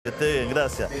bastante bien,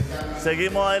 gracias.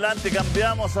 Seguimos adelante,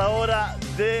 cambiamos ahora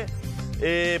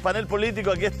de panel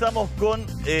político. Aquí estamos con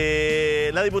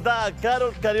la diputada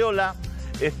Karol Cariola,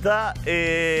 está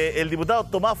el diputado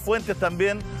Tomás Fuentes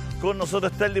también con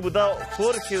nosotros, está el diputado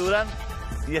Jorge Durán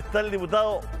y está el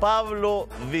diputado Pablo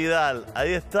Vidal.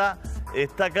 Ahí está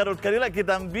Karol Cariola, que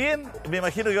también me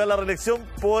imagino que va a la reelección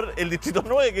por el Distrito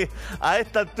 9, que a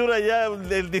esta altura ya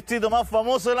es el distrito más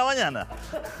famoso de la mañana.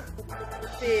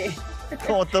 Sí.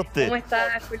 ¿Cómo está usted? ¿Cómo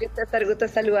estás, Julio? Gusto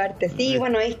saludarte. Sí,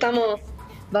 bueno, ahí estamos.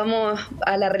 Vamos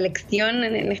a la reelección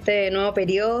en este nuevo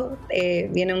periodo.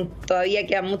 Todavía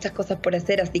quedan muchas cosas por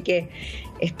hacer, así que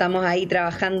estamos ahí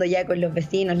trabajando ya con los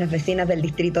vecinos, las vecinas del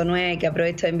Distrito 9, que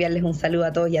aprovecho de enviarles un saludo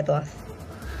a todos y a todas.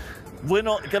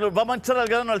 Bueno, Karol, vamos a entrar al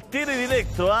grano al tiro y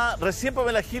directo. Recién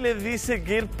Pamela Giles dice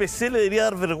que el PC le debería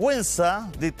dar vergüenza,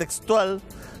 de textual,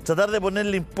 tratar de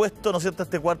ponerle impuesto, ¿no es cierto?, a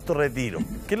este cuarto retiro.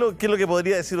 ¿Qué es lo que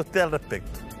podría decir usted al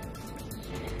respecto?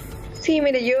 Sí,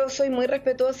 mire, yo soy muy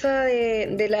respetuosa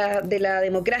de la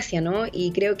democracia, ¿no?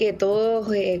 Y creo que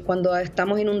todos, cuando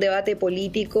estamos en un debate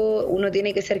político, uno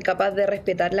tiene que ser capaz de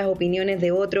respetar las opiniones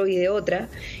de otros y de otras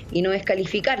y no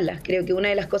descalificarlas. Creo que una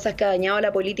de las cosas que ha dañado a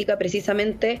la política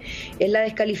precisamente es la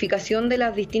descalificación de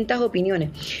las distintas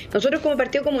opiniones. Nosotros como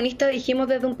Partido Comunista dijimos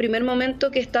desde un primer momento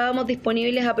que estábamos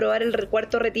disponibles a aprobar el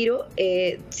cuarto retiro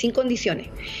sin condiciones,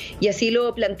 y así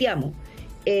lo planteamos.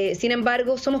 Sin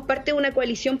embargo, somos parte de una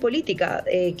coalición política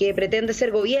que pretende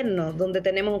ser gobierno, donde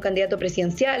tenemos un candidato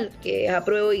presidencial que es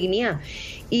Apruebo Dignidad.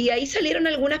 Y ahí salieron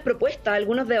algunas propuestas,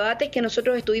 algunos debates que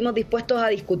nosotros estuvimos dispuestos a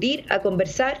discutir, a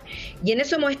conversar, y en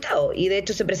eso hemos estado. Y de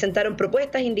hecho se presentaron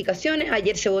propuestas, indicaciones,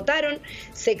 ayer se votaron,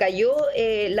 se cayó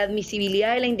la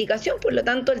admisibilidad de la indicación, por lo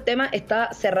tanto el tema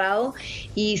está cerrado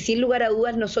y sin lugar a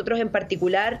dudas nosotros en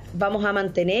particular vamos a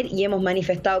mantener y hemos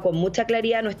manifestado con mucha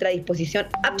claridad nuestra disposición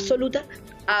absoluta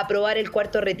a aprobar el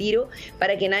cuarto retiro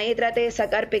para que nadie trate de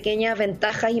sacar pequeñas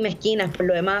ventajas y mezquinas, por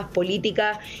lo demás,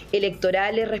 políticas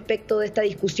electorales respecto de esta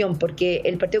discusión, porque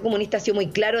el Partido Comunista ha sido muy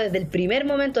claro desde el primer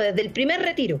momento, desde el primer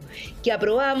retiro, que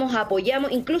aprobamos,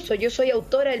 apoyamos, incluso yo soy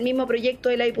autora del mismo proyecto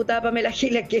de la diputada Pamela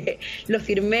Giles, que lo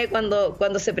firmé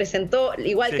cuando se presentó,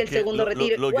 igual sí, que el segundo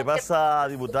retiro. Lo que pasa,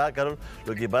 diputada Karol,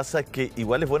 lo que pasa es que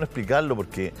igual es bueno explicarlo,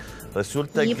 porque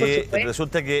resulta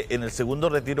que en el segundo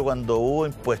retiro, cuando hubo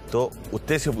impuesto,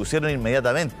 ustedes se opusieron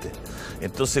inmediatamente.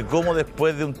 Entonces, ¿cómo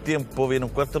después de un tiempo viene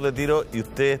un cuarto retiro y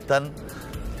ustedes están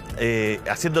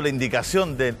haciendo la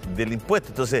indicación del impuesto?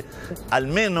 Entonces, al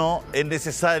menos es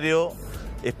necesario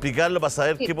explicarlo para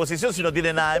saber qué posición, si no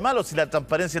tiene nada de malo, si la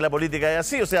transparencia y la política es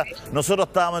así. O sea, nosotros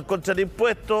estábamos en contra del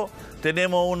impuesto,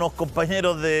 tenemos unos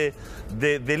compañeros de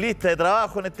lista de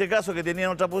trabajo, en este caso, que tenían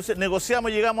otra posición,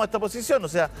 negociamos y llegamos a esta posición. O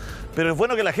sea, pero es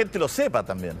bueno que la gente lo sepa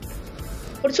también.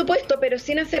 Por supuesto, pero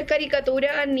sin hacer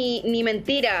caricatura ni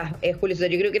mentiras, Julio.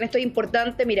 Yo creo que en esto es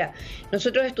importante. Mira,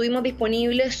 nosotros estuvimos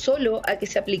disponibles solo a que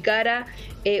se aplicara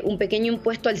un pequeño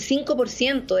impuesto al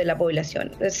 5% de la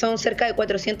población. Son cerca de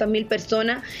 400.000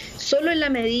 personas, solo en la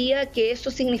medida que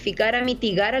eso significara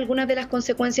mitigar algunas de las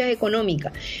consecuencias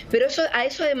económicas. Pero a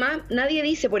eso además nadie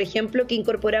dice, por ejemplo, que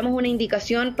incorporamos una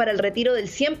indicación para el retiro del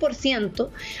 100%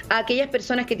 a aquellas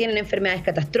personas que tienen enfermedades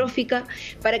catastróficas,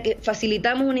 para que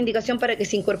facilitamos una indicación para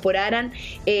que se incorporaran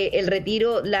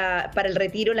para el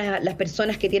retiro las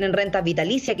personas que tienen rentas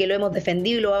vitalicias, que lo hemos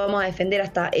defendido y lo vamos a defender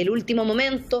hasta el último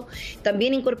momento.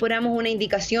 También incorporamos una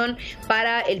indicación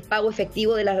para el pago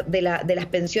efectivo de las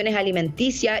pensiones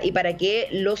alimenticias y para que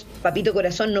los papito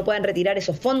corazón no puedan retirar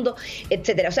esos fondos,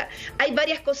 etcétera. O sea, hay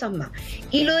varias cosas más.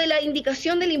 Y lo de la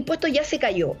indicación del impuesto ya se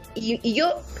cayó. Y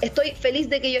yo estoy feliz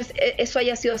de que eso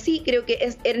haya sido así. Creo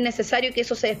que era necesario que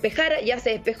eso se despejara, ya se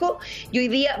despejó, y hoy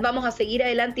día vamos a seguir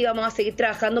adelante y vamos a seguir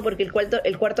trabajando porque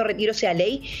el cuarto retiro sea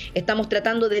ley. Estamos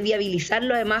tratando de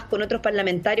viabilizarlo además con otros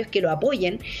parlamentarios que lo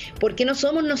apoyen, porque no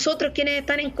somos nosotros quienes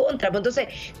están en contra. Entonces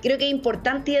creo que es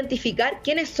importante identificar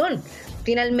quiénes son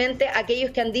finalmente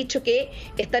aquellos que han dicho que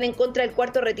están en contra del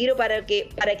cuarto retiro para que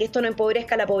esto no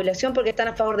empobrezca a la población porque están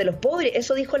a favor de los pobres.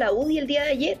 Eso dijo la UDI el día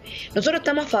de ayer. Nosotros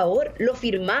estamos a favor, lo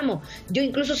firmamos. Yo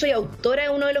incluso soy autora de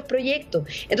uno de los proyectos.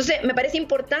 Entonces me parece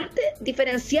importante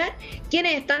diferenciar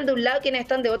quiénes están de un lado, quiénes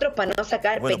están de otro, para no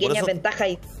sacar pequeñas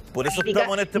ventajas. Por eso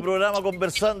estamos en este programa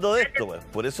conversando de esto, pues.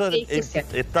 Por eso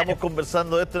estamos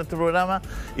conversando de esto en este programa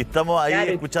y estamos ahí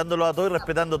escuchándolo a todos y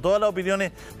respetando todas las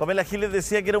opiniones. Pamela Giles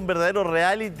decía que era un verdadero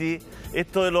reality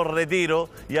esto de los retiros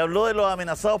y habló de los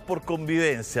amenazados por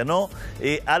convivencia, ¿no?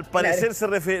 Al parecer se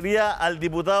refería al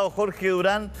diputado Jorge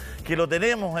Durán, que lo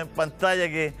tenemos en pantalla,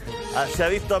 que se ha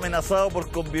visto amenazado por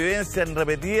convivencia en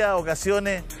repetidas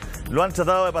ocasiones. Lo han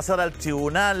tratado de pasar al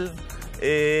tribunal.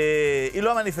 y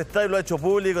lo ha manifestado y lo ha hecho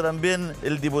público también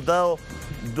el diputado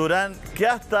Durán, que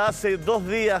hasta hace 2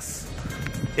 días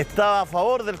estaba a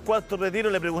favor del cuarto retiro.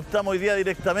 Le preguntamos hoy día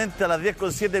directamente a las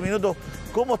 10:07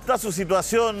 cómo está su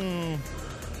situación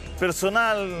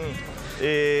personal.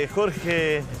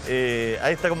 Jorge,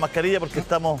 ahí está con mascarilla porque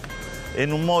estamos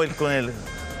en un móvil con él.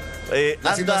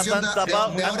 Anda con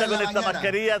esta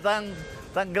mascarilla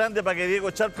tan grande para que Diego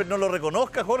Charper no lo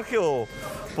reconozca, Jorge, o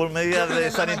por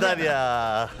medidas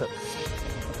sanitarias.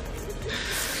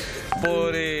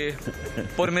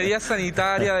 Por medidas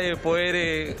sanitarias de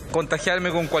poder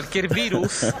contagiarme con cualquier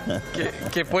virus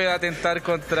que pueda atentar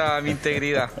contra mi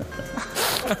integridad.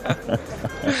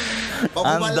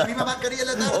 ¿Va a ocupar la misma mascarilla en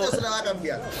la tarde o se la va a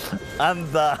cambiar?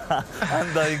 Anda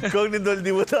incógnito el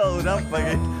diputado Durán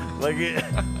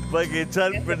para que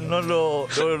Charper no lo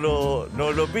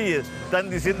pille. Están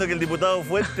diciendo que el diputado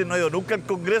Fuentes no ha ido nunca al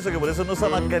Congreso, que por eso no usa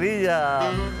mascarilla.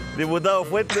 Diputado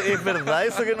Fuentes, ¿es verdad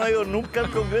eso que no ha ido nunca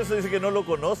al Congreso? Dice que no lo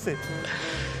conoce.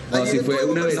 No, si fue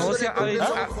una vez. No,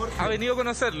 ha venido a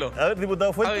conocerlo. A ver,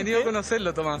 diputado Fuentes. Ha venido a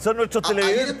conocerlo, Tomás. Son nuestros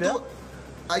televidentes.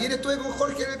 Ayer estuve con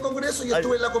Jorge en el Congreso y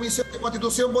estuve en la Comisión de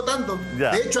Constitución votando.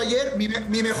 Ya. De hecho, ayer mi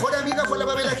mejor amiga fue la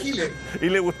Pamela Giles. ¿Y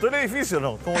le gustó el edificio o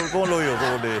no? ¿Cómo lo vio?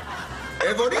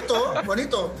 Es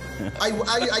bonito.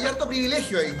 Hay harto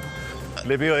privilegio ahí.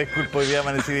 Le pido disculpas, hoy día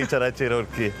amanecí dicharachero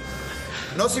porque...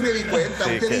 No, si me di cuenta.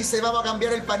 Sí, Usted dice vamos a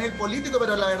cambiar el panel político,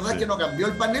 pero la verdad es que no cambió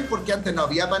el panel porque antes no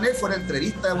había panel, fue una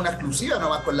entrevista, una exclusiva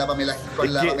nomás con la Pamela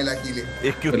Giles.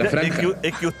 Es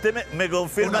que usted me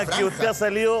confirma que usted ha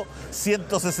salido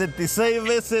 166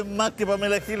 veces más que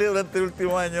Pamela Giles durante el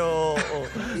último año.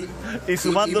 Y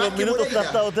sumando los minutos, ha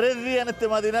estado 3 días en este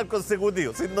matinal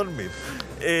consecutivo, sin dormir.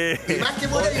 Y más que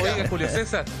Moreira. Oiga, Julio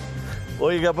César.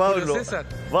 Oiga, Pablo,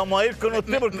 vamos a ir con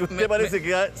usted porque usted parece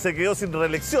que se quedó sin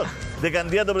reelección. De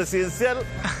candidato presidencial,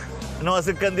 no va a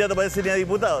ser candidato, parece, ni a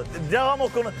diputado. Ya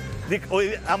vamos con...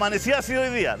 Amanecía así hoy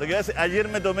día. Lo que pasa es que ayer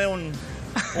me tomé un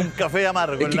café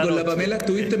amargo. Es que con la Pamela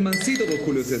estuviste mansito, pues,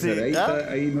 Julio César. Sí,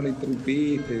 ahí no la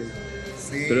interrumpiste.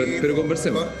 Sí, pero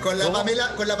conversemos. Con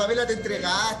la Pamela te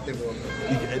entregaste, po.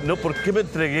 No, ¿por qué me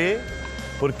entregué?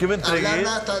 Hablaron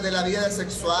hasta de la vida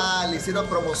sexual, hicieron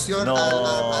promoción al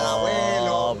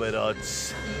abuelo. No, pero...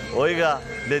 Oiga,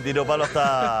 le tiró palo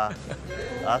hasta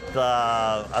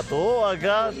a todo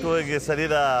acá. Tuve que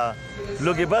salir a...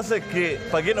 Lo que pasa es que,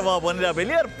 ¿para qué nos vamos a poner a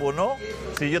pelear, po, no?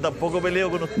 Si yo tampoco peleo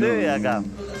con ustedes acá.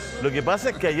 Lo que pasa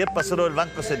es que ayer pasó lo del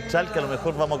Banco Central, que a lo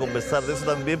mejor vamos a conversar de eso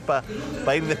también para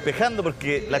ir despejando,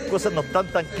 porque las cosas no están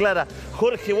tan claras.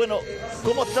 Jorge, bueno,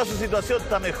 ¿cómo está su situación?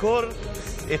 ¿Está mejor?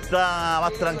 ¿Está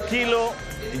más tranquilo?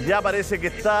 Ya parece que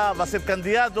va a ser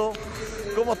candidato.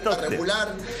 ¿Cómo está usted? Está regular,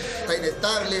 está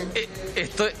inestable.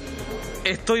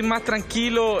 Estoy más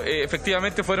tranquilo.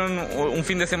 Efectivamente fueron un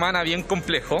fin de semana bien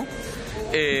complejo,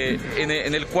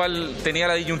 en el cual tenía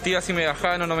la disyuntiva si me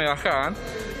bajaban o no me bajaban.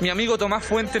 Mi amigo Tomás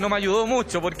Fuentes no me ayudó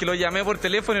mucho porque lo llamé por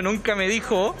teléfono y nunca me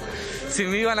dijo si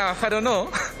me iban a bajar o no.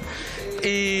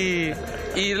 Y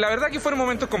la verdad que fueron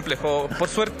momentos complejos. Por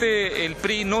suerte el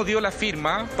PRI no dio la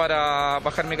firma para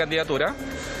bajar mi candidatura.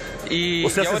 O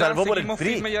sea, se salvó por el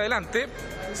PRI. Firme y adelante.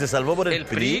 Se salvó por el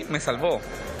PRI. El PRI me salvó.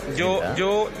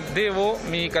 Yo debo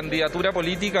mi candidatura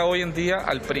política hoy en día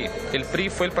al PRI. El PRI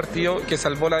fue el partido que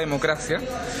salvó la democracia.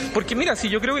 Porque mira, si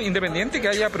yo creo que independiente que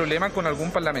haya problemas con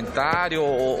algún parlamentario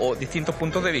o distintos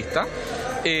puntos de vista,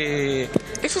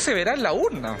 eso se verá en la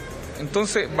urna.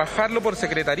 Entonces, bajarlo por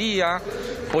secretaría,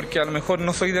 porque a lo mejor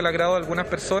no soy del agrado de algunas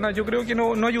personas, yo creo que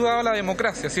no ayudaba a la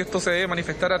democracia, si esto se debe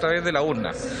manifestar a través de la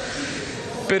urna.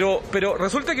 Pero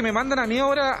resulta que me mandan a mí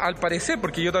ahora, al parecer,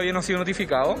 porque yo todavía no he sido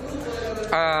notificado,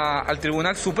 al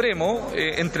Tribunal Supremo,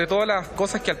 entre todas las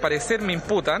cosas que al parecer me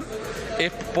imputan,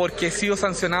 es porque he sido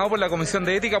sancionado por la Comisión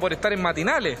de Ética por estar en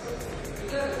matinales.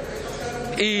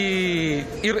 Y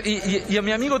a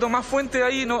mi amigo Tomás Fuentes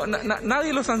ahí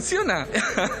nadie lo sanciona.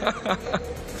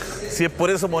 Si es por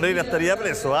eso, Moreira estaría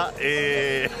preso, ¿ah?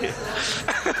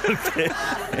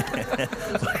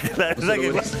 Porque la verdad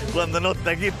que cuando no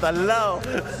está aquí, está al lado.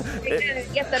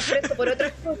 Debería estar preso por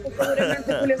otras cosas,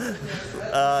 seguramente, Julio.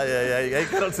 Ay,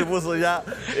 Karol se puso ya,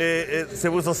 se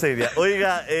puso seria.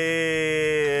 Oiga,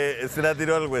 se la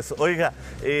tiró al hueso. Oiga,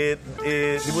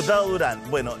 diputado Durán,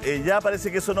 bueno, ya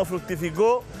parece que eso no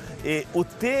fructificó.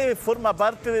 ¿Usted forma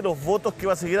parte de los votos que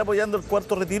va a seguir apoyando el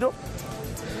cuarto retiro?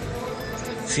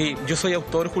 Sí, yo soy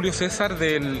autor, Julio César,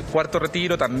 del cuarto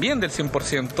retiro, también del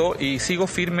 100%, y sigo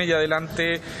firme y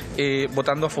adelante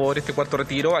votando a favor de este cuarto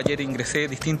retiro. Ayer ingresé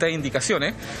distintas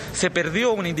indicaciones. Se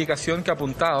perdió una indicación que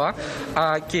apuntaba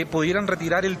a que pudieran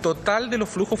retirar el total de los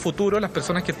flujos futuros las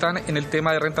personas que están en el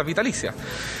tema de rentas vitalicias.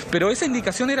 Pero esa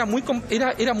indicación era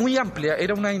muy amplia,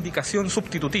 era una indicación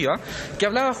sustitutiva que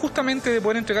hablaba justamente de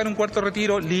poder entregar un cuarto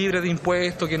retiro libre de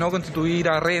impuestos, que no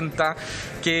constituirá renta,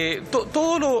 que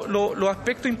todos los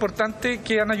aspectos importantes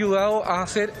que han ayudado a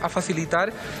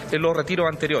facilitar los retiros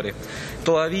anteriores.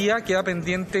 Todavía queda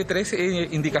pendiente 3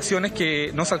 indicaciones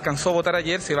que no se alcanzó a votar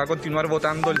ayer, se va a continuar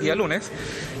votando el día lunes,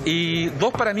 y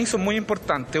 2 para mí son muy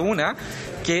importantes. Una,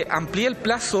 que amplíe el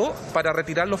plazo para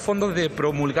retirar los fondos de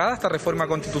promulgada esta reforma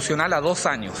constitucional a 2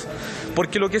 años,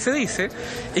 porque lo que se dice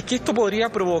es que esto podría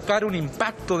provocar un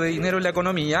impacto de dinero en la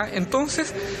economía.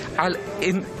 Entonces, al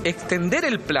extender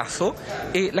el plazo,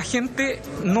 la gente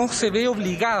no se ve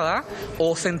obligada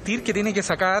o sentir que tiene que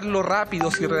sacarlo rápido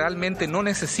si realmente no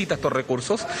necesita estos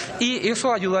recursos, y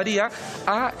eso ayudaría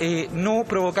a no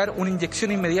provocar una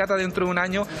inyección inmediata dentro de un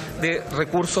año de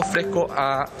recursos frescos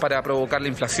para provocar la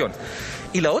inflación.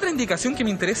 Y la otra indicación que me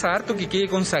interesa harto que quede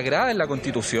consagrada en la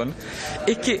Constitución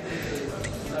es que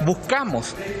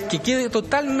buscamos que quede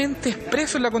totalmente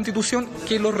expreso en la Constitución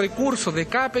que los recursos de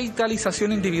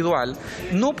capitalización individual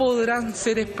no podrán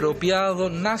ser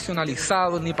expropiados,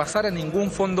 nacionalizados, ni pasar a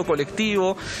ningún fondo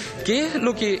colectivo, que es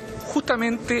lo que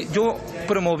justamente yo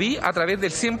promoví a través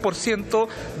del 100%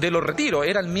 de los retiros.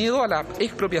 Era el miedo a la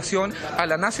expropiación, a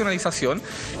la nacionalización,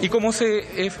 y como se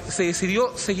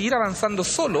decidió seguir avanzando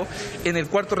solo en el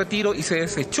cuarto retiro y se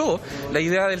desechó la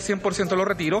idea del 100% de los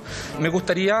retiros, me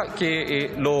gustaría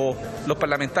que los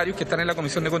parlamentarios que están en la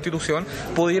Comisión de Constitución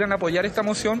pudieran apoyar esta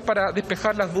moción para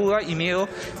despejar las dudas y miedos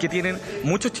que tienen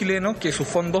muchos chilenos que sus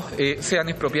fondos sean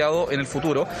expropiados en el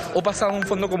futuro o pasado a un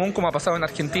fondo común como ha pasado en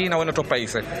Argentina o en otros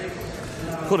países.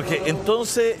 Jorge,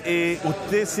 entonces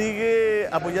usted sigue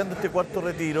apoyando este cuarto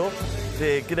retiro,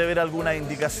 quiere ver algunas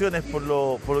indicaciones por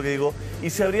lo que digo, ¿y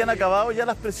se habrían acabado ya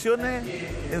las presiones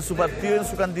en su partido y en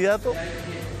su candidato?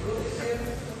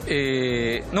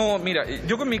 No, mira,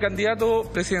 yo con mi candidato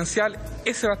presidencial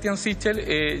es Sebastián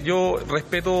Sichel, yo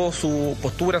respeto su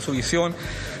postura, su visión.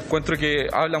 Encuentro que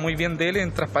habla muy bien de él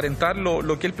en transparentar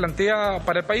lo que él plantea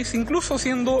para el país, incluso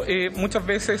siendo muchas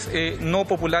veces no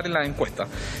popular en la encuesta.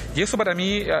 Y eso para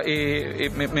mí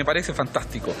me parece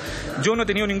fantástico. Yo no he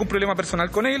tenido ningún problema personal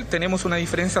con él, tenemos una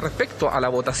diferencia respecto a la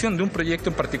votación de un proyecto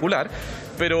en particular,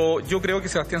 pero yo creo que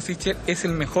Sebastián Sichel es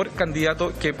el mejor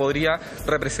candidato que podría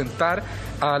representar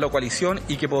a la coalición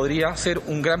y que podría ser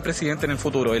un gran presidente en el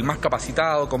futuro, el más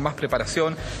capacitado, con más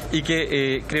preparación, y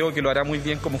que creo que lo hará muy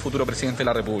bien como futuro presidente de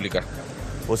la República.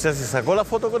 O sea, ¿se sacó la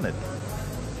foto con él?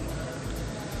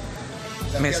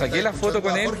 Me saqué la foto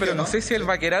con él, pero no sé si él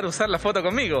va a querer usar la foto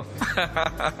conmigo.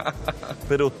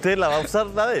 ¿Pero usted la va a usar,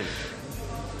 la de él?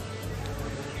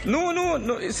 No.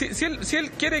 Si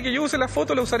él quiere que yo use la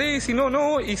foto, la usaré, y si no,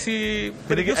 no.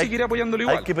 Pero yo seguiré apoyándolo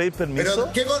igual. ¿Hay que pedir permiso?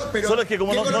 Solo es que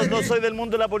como no soy del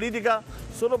mundo de la política,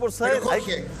 solo por saber,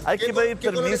 Jorge, hay que pedir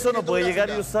permiso, no puede llegar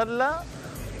y usarla.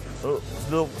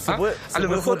 A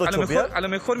lo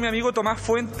mejor mi amigo Tomás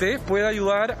Fuentes puede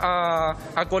ayudar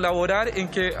a colaborar en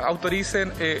que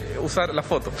autoricen usar la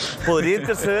foto. ¿Podría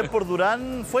interceder por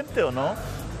Durán Fuentes o no?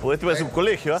 Porque este parece un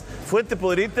colegio, ¿eh? Fuentes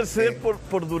podría interceder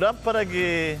por Durán para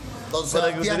que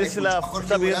utilice la...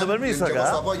 Está pidiendo permiso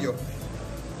acá.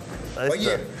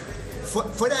 Oye,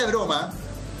 fuera de broma,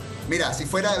 mira, si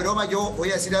fuera de broma yo voy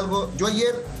a decir algo. Yo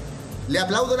ayer le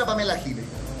aplaudo a la Pamela Giles,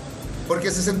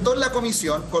 porque se sentó en la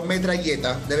comisión con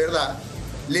metralleta, de verdad,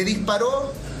 le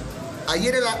disparó.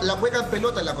 Ayer la juega en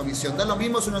pelota en la comisión, da lo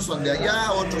mismo si unos son de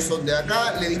allá, otros son de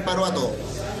acá, le disparó a todos.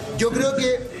 Yo creo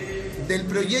que del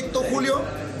proyecto, Julio,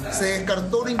 se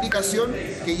descartó una indicación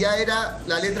que ya era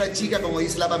la letra chica, como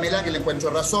dice la Pamela, que le encuentro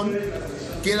razón.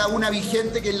 Queda una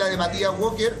vigente, que es la de Matías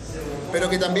Walker, pero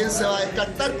que también se va a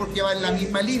descartar porque va en la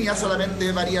misma línea,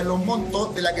 solamente varían los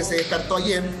montos de la que se descartó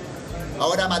ayer.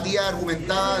 Ahora Matías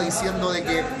argumentaba diciendo de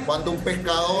que cuando un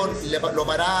pescador lo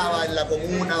paraba en la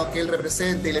comuna que él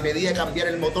representa y le pedía cambiar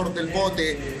el motor del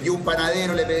bote, y un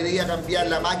panadero le pedía cambiar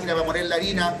la máquina para poner la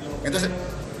harina, entonces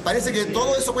parece que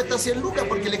todo eso cuesta 100 lucas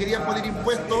porque le querían poner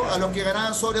impuestos a los que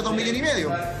ganaban sobre 2,5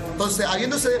 millones. Entonces,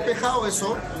 habiéndose despejado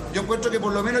eso, yo encuentro que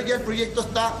por lo menos ya el proyecto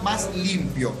está más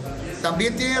limpio.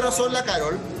 También tiene razón la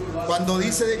Karol cuando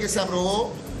dice de que se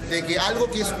aprobó de que algo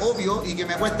que es obvio y que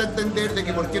me cuesta entender de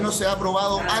que por qué no se ha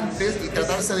aprobado antes y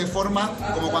tratarse de forma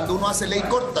como cuando uno hace ley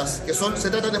cortas, que se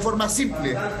trata de forma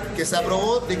simple, que se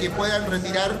aprobó de que puedan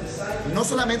retirar no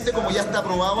solamente como ya está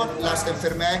aprobado las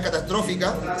enfermedades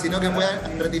catastróficas, sino que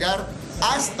puedan retirar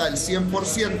hasta el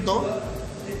 100%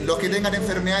 los que tengan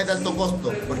enfermedades de alto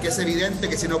costo, porque es evidente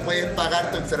que si no puedes pagar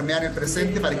tu enfermedad en el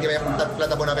presente, ¿para qué vayas a juntar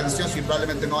plata por una pensión si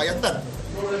probablemente no vaya a estar?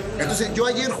 Entonces yo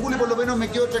ayer, Julio, por lo menos me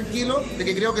quedo tranquilo de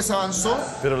que creo que se avanzó.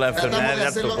 Pero las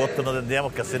enfermedades de alto costo no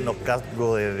tendríamos que hacernos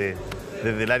cargo desde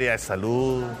el área de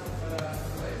salud.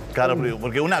 Claro,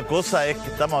 porque una cosa es que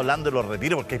estamos hablando de los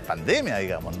retiros porque hay pandemia,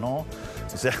 digamos, ¿no?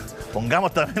 O sea,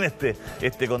 pongamos también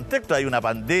este contexto. Hay una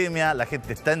pandemia, la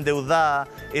gente está endeudada.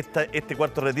 Este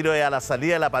cuarto retiro es a la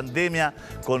salida de la pandemia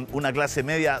con una clase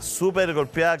media súper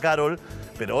golpeada, Karol.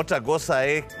 Pero otra cosa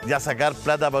es ya sacar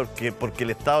plata porque el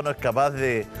Estado no es capaz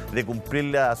de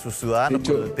cumplirle a sus ciudadanos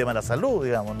por el tema de la salud,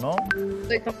 digamos, ¿no?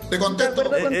 Te contesto.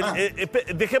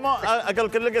 Dejemos a Karol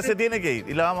Cariola que se tiene que ir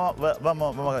y vamos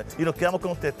a ver. Y nos quedamos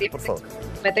con usted, por favor.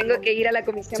 Me tengo que ir a la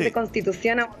Comisión de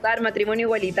Constitución a votar matrimonio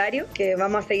igualitario, que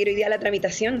vamos a seguir hoy día la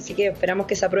tramitación, así que esperamos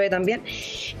que se apruebe también.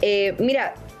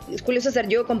 Mira, Julio César,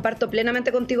 yo comparto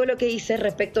plenamente contigo lo que dices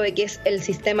respecto de que es el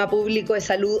sistema público de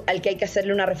salud al que hay que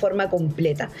hacerle una reforma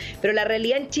completa. Pero la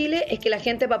realidad en Chile es que la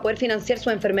gente, para poder financiar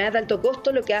sus enfermedades de alto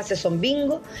costo, lo que hace son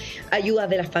bingo, ayudas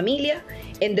de las familias,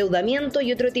 endeudamiento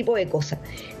y otro tipo de cosas.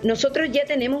 Nosotros ya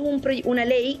tenemos una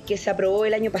ley que se aprobó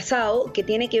el año pasado que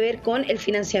tiene que ver con el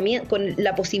financiamiento, con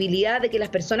la posibilidad de que las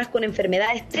personas con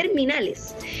enfermedades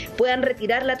terminales puedan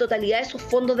retirar la totalidad de sus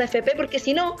fondos de AFP, porque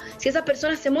si no, si esas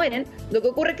personas se mueren, lo que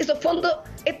ocurre es que esos fondos,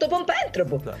 esto pon para adentro,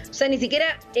 pues. Claro. O sea, ni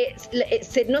siquiera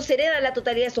no se hereda la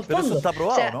totalidad de esos fondos. Pero eso está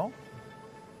aprobado, o sea, ¿no?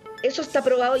 Eso está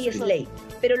aprobado y es ley.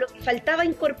 Pero lo que faltaba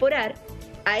incorporar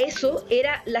a eso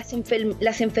era las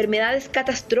enfermedades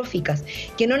catastróficas,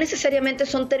 que no necesariamente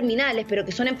son terminales, pero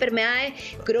que son enfermedades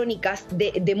crónicas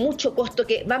de mucho costo,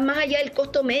 que van más allá del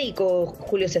costo médico,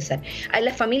 Julio César. A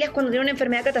las familias, cuando tienen una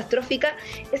enfermedad catastrófica,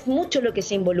 es mucho lo que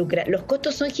se involucra. Los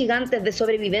costos son gigantes de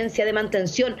sobrevivencia, de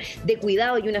mantención, de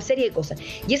cuidado y una serie de cosas.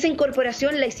 Y esa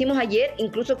incorporación la hicimos ayer,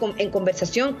 incluso en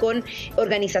conversación con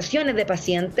organizaciones de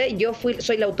pacientes. Yo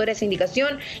soy la autora de esa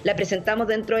indicación, la presentamos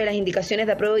dentro de las indicaciones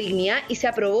de apruebo de dignidad y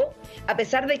se aprobó, a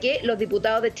pesar de que los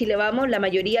diputados de Chile Vamos, la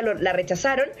mayoría la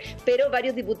rechazaron, pero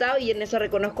varios diputados, y en eso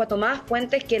reconozco a Tomás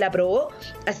Fuentes, que la aprobó,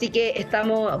 así que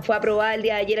fue aprobada el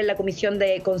día de ayer en la Comisión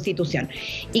de Constitución.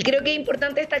 Y creo que es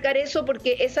importante destacar eso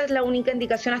porque esa es la única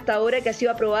indicación hasta ahora que ha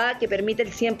sido aprobada que permite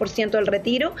el 100% del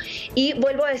retiro. Y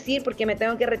vuelvo a decir, porque me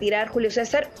tengo que retirar, Julio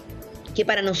César, que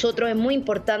para nosotros es muy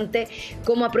importante,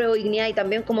 como apruebo dignidad y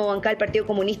también como bancada del Partido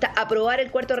Comunista, aprobar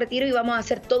el cuarto retiro, y vamos a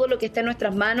hacer todo lo que esté en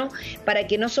nuestras manos para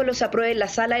que no solo se apruebe en la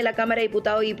sala de la Cámara de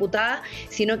Diputados y Diputadas,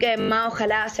 sino que además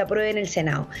ojalá se apruebe en el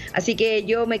Senado. Así que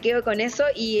yo me quedo con eso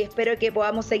y espero que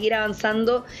podamos seguir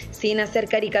avanzando sin hacer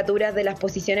caricaturas de las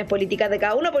posiciones políticas de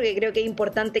cada uno, porque creo que es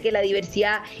importante que la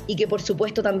diversidad y que por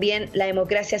supuesto también la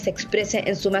democracia se exprese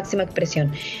en su máxima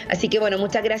expresión. Así que bueno,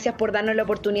 muchas gracias por darnos la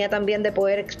oportunidad también de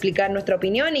poder explicar nuestra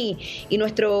opinión y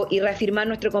reafirmar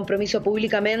nuestro compromiso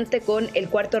públicamente con el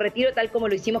cuarto retiro, tal como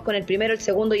lo hicimos con el primero, el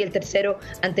segundo y el tercero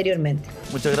anteriormente.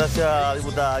 Muchas gracias,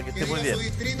 diputada, que esté muy bien.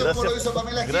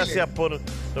 Gracias por...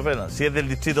 Bueno, si es del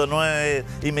Distrito 9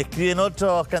 y me escriben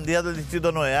otros candidatos del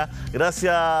Distrito 9, ¿eh?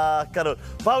 Gracias, Karol.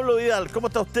 Pablo Vidal, ¿cómo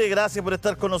está usted? Gracias por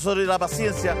estar con nosotros y la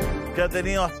paciencia que ha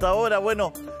tenido hasta ahora.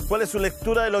 Bueno, ¿cuál es su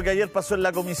lectura de lo que ayer pasó en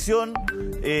la comisión?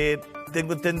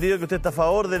 Tengo entendido que usted está a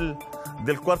favor del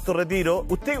cuarto retiro.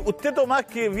 Usted Tomás,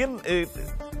 que bien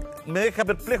me deja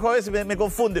perplejo a veces, me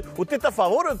confunde. ¿Usted está a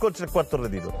favor o en contra del cuarto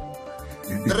retiro?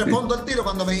 Te respondo al tiro.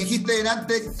 Cuando me dijiste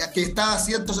antes que estaba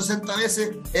 160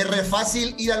 veces, es re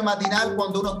fácil ir al matinal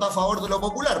cuando uno está a favor de lo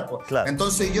popular. Pues. Claro.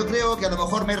 Entonces yo creo que a lo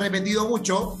mejor me he repetido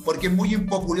mucho porque es muy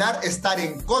impopular estar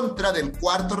en contra del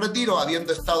cuarto retiro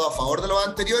habiendo estado a favor de los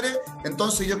anteriores.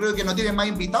 Entonces yo creo que no tienen más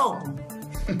invitados.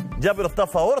 Ya, pero ¿está a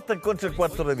favor o está en contra del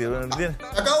cuarto retiro?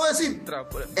 Acabo de decir,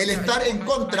 el estar en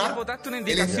contra... ¿Votaste una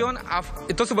indicación?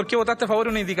 Entonces, ¿por qué votaste a favor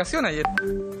de una indicación ayer?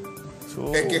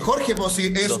 Es que Jorge, pues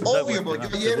sí, es obvio, porque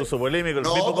ayer... Se puso polémico el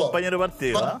mismo compañero de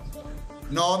partido, ¿ah?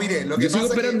 No, mire, lo que pasa es que...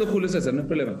 Sigo esperando, Julio César, no es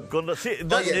problema.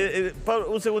 Pablo,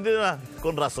 un segundito más.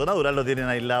 Con razón, a Durán lo tienen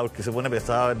aislado, porque se pone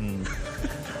pesado en...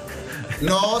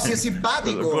 No, si es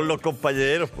simpático. Con los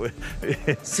compañeros, pues.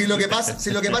 Si lo que pasa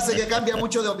es que cambia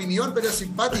mucho de opinión, pero es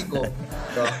simpático.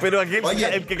 No. Pero aquí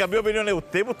el que cambió de opinión es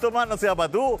usted, pues, Tomás, no sea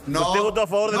patú. No, usted votó a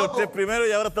favor de los 3 primeros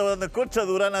y ahora está votando en contra.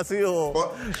 Durán ha sido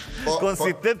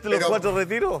consistente en los 4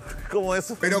 retiros. ¿Cómo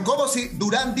eso? Pero ¿cómo si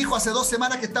Durán dijo hace 2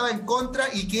 semanas que estaba en contra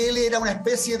y que él era una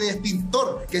especie de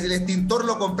extintor? Que el extintor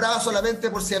lo compraba solamente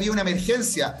por si había una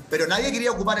emergencia. Pero nadie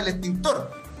quería ocupar el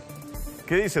extintor.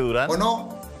 ¿Qué dice Durán? ¿O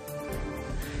no?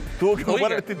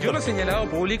 Oiga, yo lo he señalado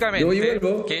públicamente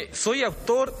que soy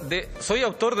autor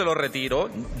de los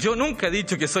retiros. Yo nunca he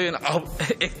dicho que soy un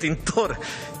extintor.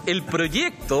 El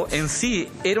proyecto en sí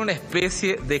era una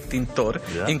especie de extintor.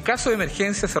 ¿Ya? En caso de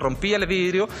emergencia se rompía el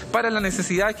vidrio para las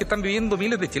necesidades que están viviendo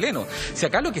miles de chilenos. Si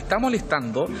acá lo que está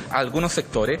molestando a algunos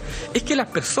sectores es que las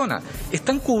personas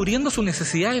están cubriendo sus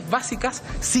necesidades básicas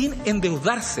sin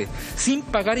endeudarse, sin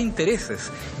pagar intereses.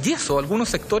 Y eso a algunos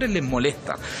sectores les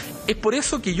molesta. Es por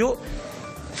eso que yo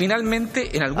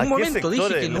finalmente en algún momento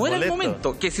dije que no era el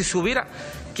momento, que si se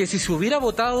hubiera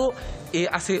votado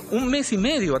hace 1 mes y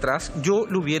medio atrás, yo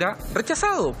lo hubiera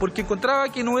rechazado, porque encontraba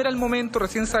que no era el momento,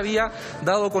 recién se había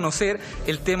dado a conocer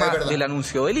el tema del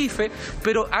anuncio del IFE,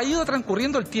 pero ha ido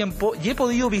transcurriendo el tiempo y he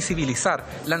podido visibilizar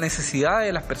la necesidad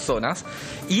de las personas,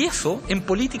 y eso en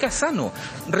política es sano,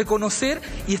 reconocer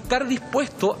y estar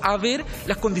dispuesto a ver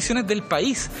las condiciones del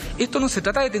país. Esto no se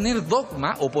trata de tener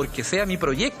dogma, o porque sea mi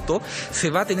proyecto, se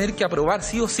va a tener que aprobar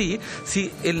sí o sí,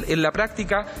 si en la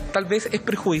práctica tal vez es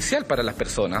perjudicial para las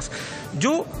personas.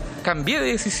 Yo cambié de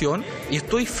decisión y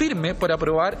estoy firme por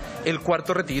aprobar el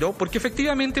 4º retiro, porque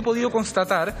efectivamente he podido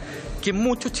constatar que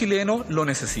muchos chilenos lo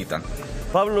necesitan.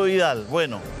 Pablo Vidal,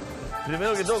 bueno,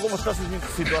 primero que todo, ¿cómo está su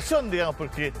situación, digamos?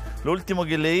 Porque lo último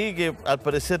que leí, que al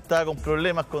parecer estaba con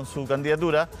problemas con su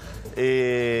candidatura,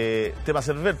 tema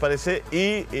Cervel parece,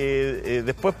 y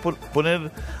después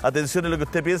poner atención en lo que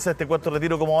usted piensa de este 4º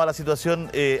retiro, cómo va la situación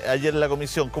ayer en la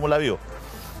comisión, ¿cómo la vio?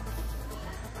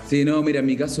 Sí, no, mira, en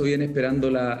mi caso viene esperando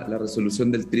la resolución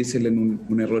del TRICEL en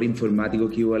un error informático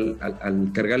que hubo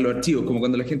al cargar los archivos, como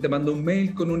cuando la gente manda un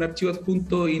mail con un archivo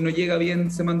adjunto y no llega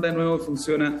bien, se manda de nuevo y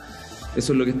funciona.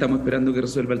 Eso es lo que estamos esperando que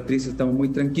resuelva el TRICEL. Estamos muy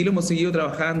tranquilos, hemos seguido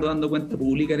trabajando, dando cuenta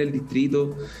pública en el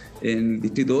distrito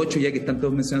 8, ya que están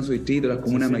todos mencionando su distrito, las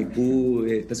comunas Maipú,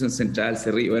 Estación Central,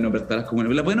 Cerrillo, bueno, pero todas las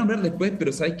comunas. La pueden nombrar después,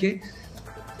 pero ¿sabes qué?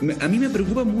 A mí me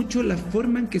preocupa mucho la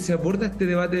forma en que se aborda este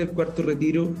debate del 4º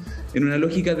retiro en una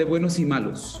lógica de buenos y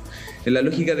malos. En la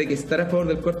lógica de que estar a favor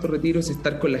del 4º retiro es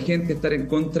estar con la gente, estar en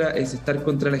contra es estar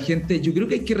contra la gente. Yo creo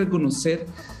que hay que reconocer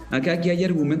acá que hay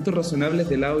argumentos razonables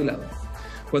de lado y lado.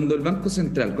 Cuando el Banco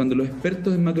Central, cuando los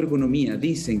expertos en macroeconomía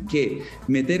dicen que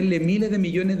meterle miles de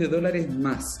millones de dólares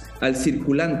más al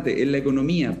circulante en la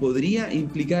economía podría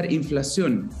implicar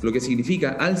inflación, lo que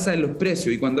significa alza en los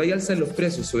precios, y cuando hay alza en los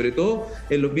precios, sobre todo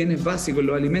en los bienes básicos, en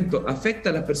los alimentos,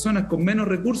 afecta a las personas con menos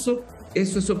recursos,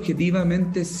 eso es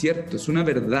objetivamente cierto, es una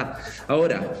verdad.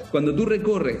 Ahora, cuando tú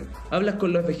recorres, hablas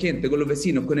con la gente, con los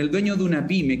vecinos, con el dueño de una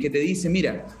pyme que te dice,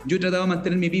 mira, yo he tratado de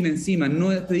mantener mi pyme encima,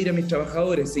 no despedir a mis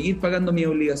trabajadores, seguir pagando mis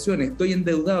obligaciones, estoy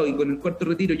endeudado y con el 4º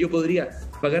retiro yo podría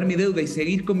pagar mi deuda y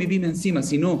seguir con mi pyme encima,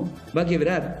 si no, va a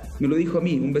quebrar. Me lo dijo a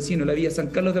mí, un vecino, la vía San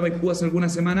Carlos de Maipú hace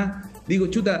algunas semanas. Digo,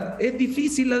 chuta, es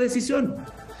difícil la decisión.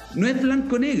 No es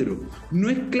blanco-negro, no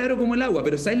es claro como el agua,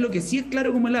 pero ¿sabes lo que sí es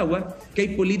claro como el agua? Que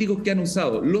hay políticos que han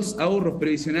usado los ahorros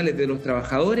previsionales de los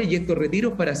trabajadores y estos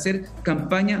retiros para hacer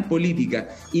campaña política.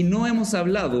 Y no hemos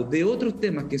hablado de otros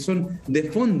temas que son de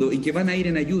fondo y que van a ir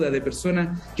en ayuda de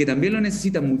personas que también lo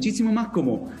necesitan muchísimo más,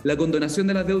 como la condonación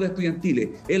de las deudas estudiantiles,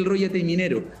 el royalty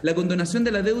minero, la condonación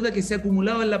de la deuda que se ha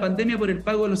acumulado en la pandemia por el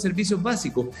pago de los servicios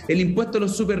básicos, el impuesto a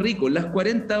los súper ricos, las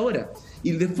 40 horas.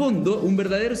 Y de fondo, un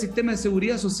verdadero sistema de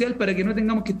seguridad social para que no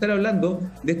tengamos que estar hablando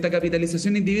de esta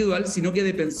capitalización individual, sino que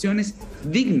de pensiones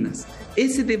dignas.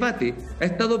 Ese debate ha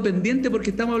estado pendiente porque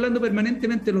estamos hablando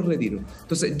permanentemente de los retiros.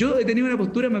 Entonces, yo he tenido una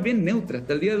postura más bien neutra.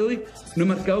 Hasta el día de hoy no he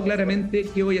marcado claramente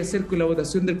qué voy a hacer con la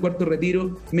votación del 4º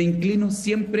retiro. Me inclino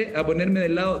siempre a ponerme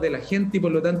del lado de la gente y,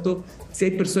 por lo tanto, si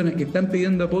hay personas que están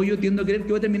pidiendo apoyo, tiendo a creer que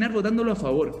voy a terminar votándolo a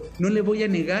favor. No les voy a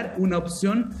negar una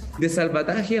opción de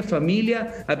salvataje a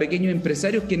familia, a pequeños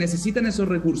empresarios que necesitan esos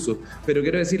recursos. Pero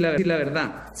quiero decir la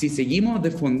verdad, si seguimos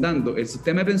desfondando el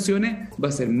sistema de pensiones, va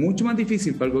a ser mucho más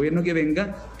difícil para el gobierno que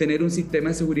venga tener un sistema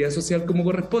de seguridad social como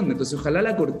corresponde. Entonces, ojalá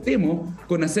la cortemos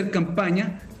con hacer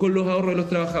campaña con los ahorros de los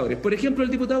trabajadores. Por ejemplo,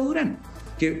 el diputado Durán,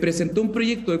 que presentó un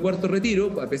proyecto de cuarto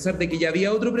retiro, a pesar de que ya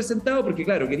había otro presentado, porque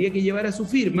claro, quería que llevara su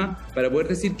firma para poder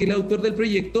decir que era el autor del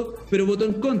proyecto, pero votó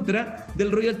en contra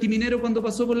del royalty minero cuando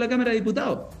pasó por la Cámara de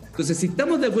Diputados. Entonces, si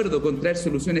estamos de acuerdo con traer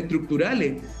soluciones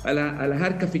estructurales a las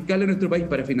arcas fiscales de nuestro país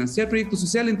para financiar proyectos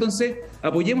sociales, entonces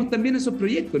apoyemos también esos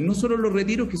proyectos, no solo los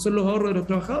retiros que son los ahorros de los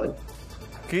trabajadores.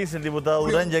 ¿Qué dice el diputado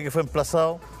Durán, ya que fue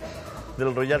emplazado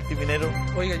del royalty minero?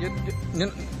 Oiga,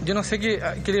 yo no sé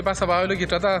qué le pasa a Pablo, que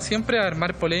trata siempre de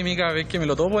armar polémica, a ver que me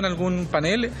lo topo en algún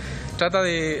panel, trata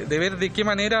de ver de qué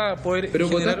manera poder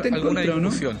generar alguna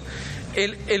discusión. ¿No?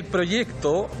 El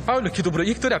proyecto, Pablo, es que tu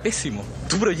proyecto era pésimo.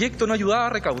 Tu proyecto no ayudaba a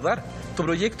recaudar. Tu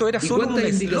proyecto era solo un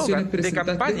eslogan de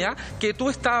campaña que tú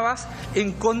estabas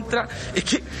en contra. Es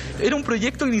que era un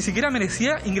proyecto que ni siquiera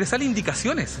merecía ingresar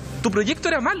indicaciones. Tu proyecto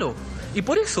era malo. Y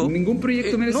por eso... Ningún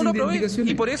proyecto merece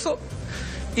indicaciones.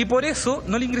 Y por eso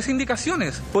no le ingresé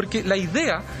indicaciones, porque la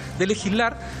idea de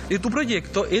legislar de tu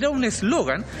proyecto era un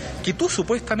eslogan que tú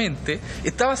supuestamente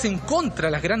estabas en contra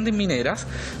de las grandes mineras,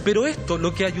 pero esto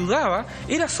lo que ayudaba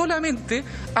era solamente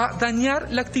a dañar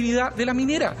la actividad de la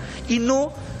minera y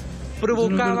no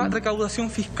provocaba recaudación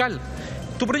fiscal.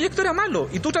 Tu proyecto era malo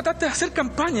y tú trataste de hacer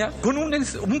campaña con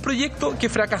un proyecto que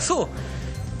fracasó.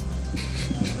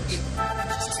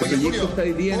 El proyecto está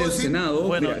hoy día en el Senado.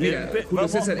 Bueno, mira, Julio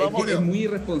César, es muy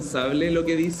irresponsable lo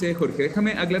que dice Jorge.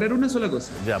 Déjame aclarar una sola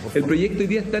cosa. El proyecto hoy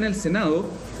día está en el Senado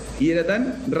y era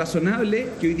tan razonable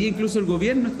que hoy día incluso el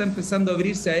gobierno está empezando a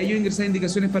abrirse a ello e ingresar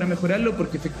indicaciones para mejorarlo,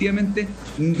 porque efectivamente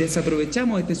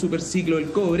desaprovechamos este superciclo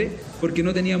del cobre porque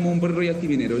no teníamos un buen royalty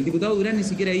minero. El diputado Durán ni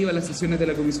siquiera iba a las sesiones de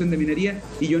la Comisión de Minería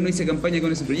y yo no hice campaña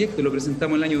con ese proyecto. Lo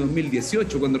presentamos el año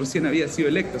 2018, cuando recién había sido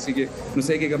electo, así que no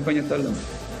sé de qué campaña está hablando.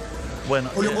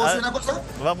 Bueno, Julio, ¿puedo hacer una cosa?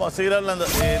 Vamos a seguir hablando.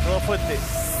 Tomás Fuentes,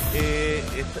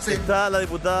 está la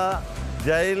diputada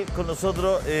Yael con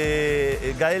nosotros,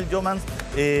 Gael Yomans,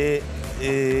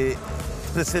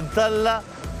 presentarla.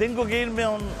 Tengo que irme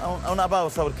a una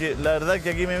pausa porque la verdad es que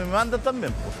aquí me mandan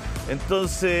también.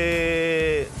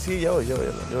 Entonces, sí, ya voy a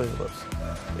pausa.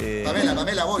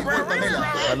 Pamela, voy,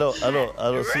 Pamela. Aló,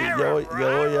 sí, ya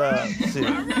voy a...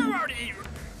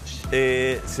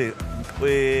 Sí.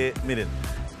 Miren.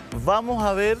 Vamos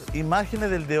a ver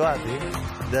imágenes del debate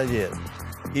de ayer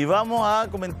y vamos a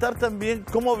comentar también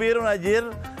cómo vieron ayer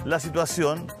la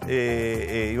situación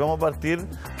y vamos a partir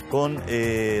con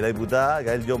la diputada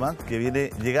Gael Yomans, que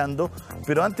viene llegando,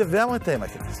 pero antes veamos estas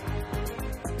imágenes.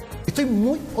 Estoy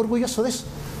muy orgulloso de eso.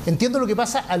 Entiendo lo que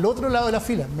pasa al otro lado de la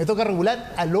fila. Me toca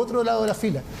regular al otro lado de la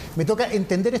fila. Me toca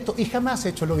entender esto y jamás he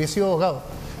hecho lo que he sido abogado.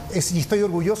 Y estoy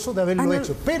orgulloso de haberlo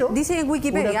hecho. Pero dice en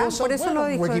Wikipedia, cosa, por eso lo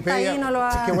dijo. Wikipedia, está ahí, no lo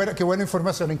ha... qué buena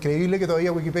información. Increíble que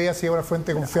todavía Wikipedia sea una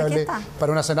fuente confiable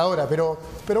para una senadora. Pero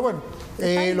bueno,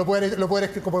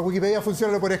 como Wikipedia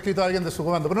funciona, lo puede escrito a alguien de su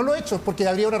comando. Pero no lo he hecho porque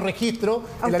habría un registro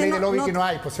en la ley de lobby que no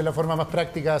hay. Pues es la forma más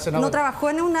práctica de senadora. No trabajó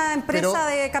en una empresa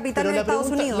de capital en Estados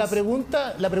Unidos. La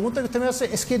pregunta que usted me hace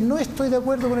es que no estoy de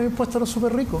acuerdo con el impuesto a los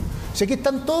súper ricos. O sea, que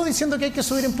están todos diciendo que hay que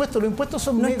subir impuestos. Los impuestos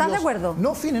son medios. ¿No estás de acuerdo?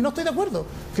 No, no estoy de acuerdo.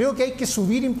 Creo que hay que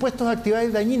subir impuestos a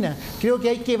actividades dañinas. Creo que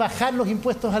hay que bajar los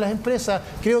impuestos a las empresas.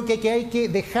 Creo que hay que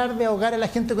dejar de ahogar a la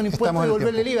gente con impuestos y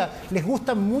devolverle el IVA. Les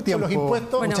gustan mucho los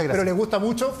impuestos, pero les gusta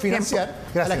mucho financiar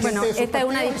a la gente. Esta es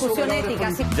una discusión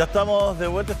ética. ¿Sí? Ya estamos de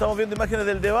vuelta, estamos viendo imágenes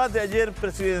del debate ayer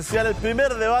presidencial, el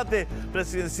primer debate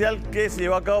presidencial que se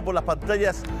llevó a cabo por las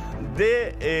pantallas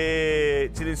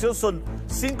de Chilevisión. Son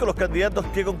 5 los candidatos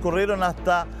que concurrieron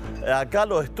hasta acá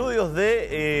los estudios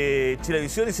de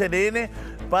Chilevisión y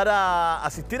CNN para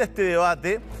asistir a este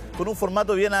debate con un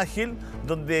formato bien ágil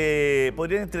donde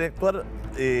podrían interactuar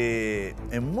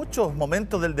en muchos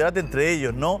momentos del debate entre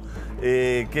ellos, ¿no?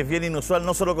 Que es bien inusual,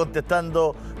 no solo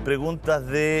contestando preguntas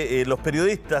de los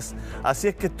periodistas. Así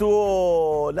es que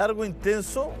estuvo largo,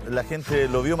 intenso, la gente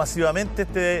lo vio masivamente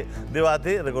este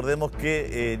debate. Recordemos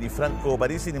que ni Franco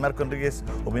Parisi ni Marco Enríquez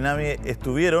Ominami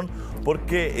estuvieron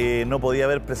porque no podía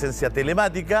haber presencia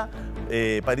telemática.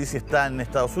 Parisi está en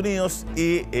Estados Unidos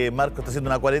y Marco está haciendo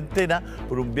una cuarentena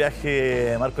por un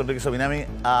viaje, Marco Enríquez Ominami,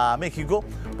 a México,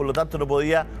 por lo tanto no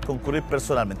podía concurrir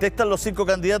personalmente. Ahí están los 5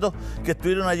 candidatos que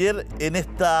estuvieron ayer en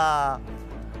esta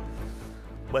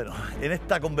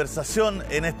conversación,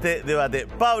 en este debate.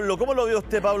 Pablo, ¿cómo lo vio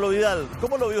usted, Pablo Vidal?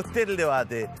 ¿Cómo lo vio usted el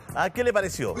debate? ¿A qué le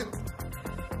pareció?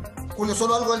 Julio,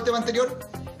 ¿solo algo del tema anterior?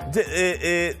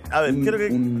 A ver, quiero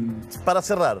que para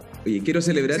cerrar. Oye, quiero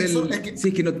celebrar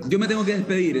yo me tengo que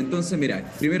despedir, entonces mira,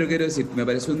 primero quiero decir, me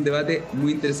pareció un debate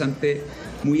muy interesante,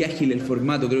 muy ágil el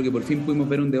formato, creo que por fin pudimos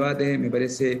ver un debate, me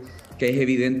parece que es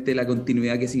evidente la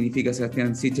continuidad que significa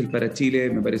Sebastián Sichel para Chile.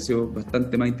 Me pareció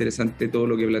bastante más interesante todo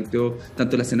lo que planteó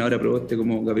tanto la senadora Proboste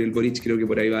como Gabriel Boric, creo que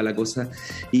por ahí va la cosa.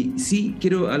 Y sí,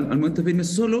 quiero al momento de pedirme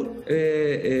solo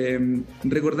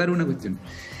recordar una cuestión.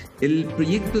 El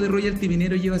proyecto de royalty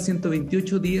minero lleva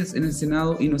 128 días en el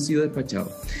Senado y no ha sido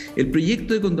despachado. El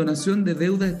proyecto de condonación de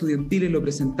deudas estudiantiles lo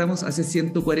presentamos hace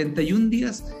 141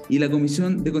 días y la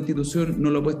Comisión de Constitución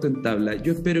no lo ha puesto en tabla.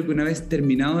 Yo espero que una vez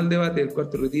terminado el debate del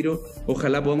cuarto retiro,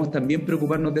 ojalá podamos también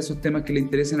preocuparnos de esos temas que le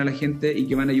interesan a la gente y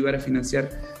que van a ayudar a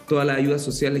financiar todas las ayudas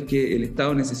sociales que el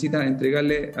Estado necesita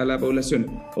entregarle a la población.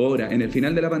 Ahora, en el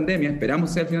final de la pandemia,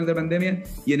 esperamos sea el final de la pandemia,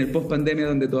 y en el post-pandemia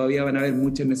donde todavía van a haber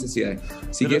muchas necesidades.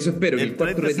 Así que eso espero, que el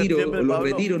cuarto retiro o los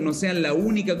retiros no sean la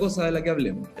única cosa de la que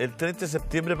hablemos. El 30 de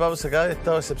septiembre, Pablo, se acaba el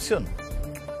estado de excepción.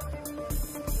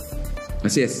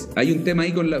 Así es. Hay un tema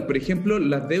ahí con, por ejemplo,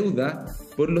 las deudas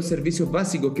por los servicios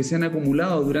básicos que se han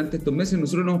acumulado durante estos meses.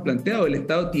 Nosotros nos hemos planteado, el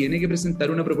Estado tiene que presentar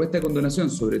una propuesta de condonación,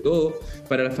 sobre todo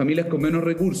para las familias con menos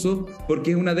recursos,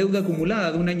 porque es una deuda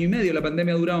acumulada de 1 año y medio. La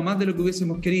pandemia ha durado más de lo que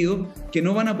hubiésemos querido, que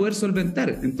no van a poder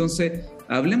solventar. Entonces,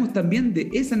 hablemos también de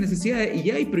esas necesidades, y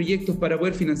ya hay proyectos para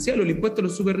poder financiarlo. El impuesto a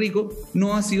los súper ricos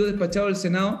no ha sido despachado del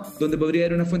Senado, donde podría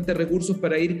haber una fuente de recursos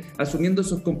para ir asumiendo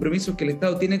esos compromisos que el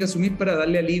Estado tiene que asumir para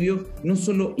darle alivio no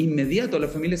solo inmediato a la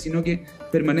familia, sino que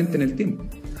permanente en el tiempo.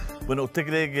 Bueno, ¿usted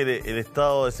cree que el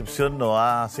estado de excepción no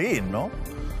va a seguir, no?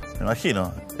 Me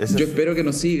imagino. Yo espero que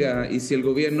no siga, y si el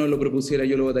gobierno lo propusiera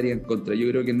yo lo votaría en contra. Yo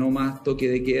creo que no más toque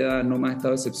de queda, no más estado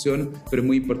de excepción, pero es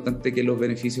muy importante que los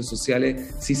beneficios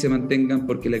sociales sí se mantengan,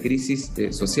 porque la crisis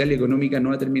social y económica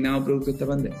no ha terminado producto de esta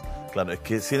pandemia. Claro, es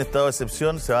que sin estado de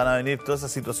excepción se van a venir todas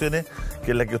esas situaciones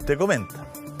que es la que usted comenta.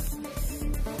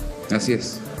 Así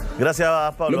es. Gracias,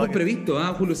 Pablo. Lo hemos previsto,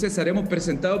 Julio César, hemos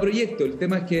presentado proyectos. El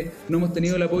tema es que no hemos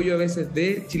tenido el apoyo a veces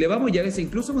de Chile Vamos, y a veces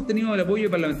incluso hemos tenido el apoyo de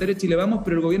Parlamentarios de Chile Vamos,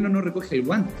 pero el gobierno no recoge el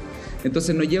guante.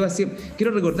 Entonces nos lleva siempre.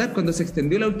 Quiero recordar, cuando se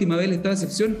extendió la última vez el estado de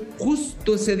excepción,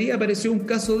 justo ese día apareció un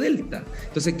caso Delta.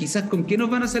 Entonces quizás ¿con qué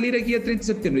nos van a salir aquí el 30 de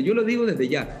septiembre? Yo lo digo desde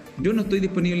ya. Yo no estoy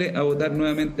disponible a votar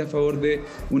nuevamente a favor de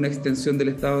una extensión del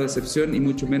estado de excepción, y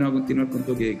mucho menos a continuar con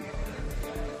toque de queda.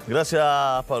 Gracias,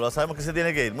 Pablo. Sabemos que se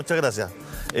tiene que ir. Muchas gracias.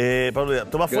 Pablo,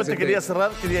 Tomás Fuentes, ¿quería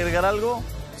cerrar? ¿Quería agregar algo?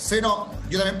 Sí, no,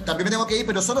 yo también me tengo que ir,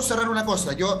 pero solo cerrar una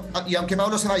cosa. Y aunque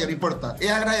Pablo se vaya, no importa.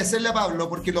 Es agradecerle a Pablo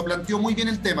porque lo planteó muy bien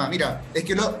el tema. Mira, es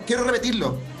que quiero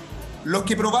repetirlo. Los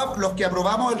que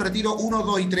aprobamos el retiro 1,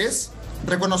 2 y 3,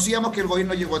 reconocíamos que el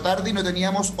gobierno llegó tarde y no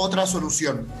teníamos otra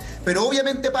solución. Pero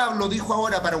obviamente Pablo dijo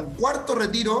ahora, para un cuarto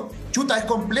retiro, chuta, es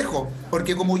complejo,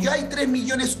 porque como ya hay 3,8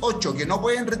 millones que no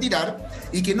pueden retirar,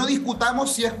 y que no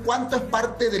discutamos si es cuánto es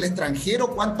parte del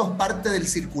extranjero, cuánto es parte del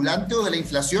circulante o de la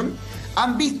inflación,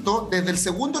 han visto desde el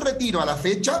segundo retiro a la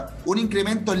fecha un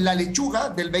incremento en la lechuga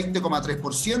del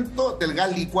 20,3%, del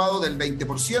gas licuado del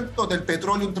 20%, del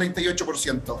petróleo un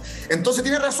 38%. Entonces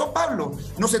tiene razón Pablo,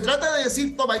 no se trata de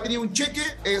decir, toma, ahí tenía un cheque,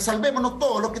 salvémonos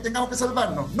todos los que tengamos que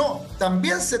salvarnos. No,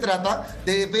 también se trata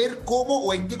de ver cómo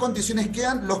o en qué condiciones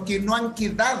quedan los que no han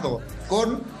quedado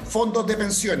con fondos de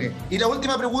pensiones. Y la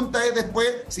última pregunta es después,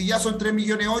 si ya son 3,8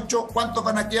 millones, ¿cuántos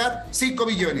van a quedar? 5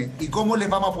 millones. ¿Y cómo les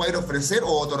vamos a poder ofrecer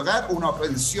o otorgar una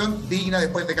pensión digna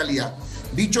después de calidad?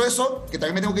 Dicho eso, que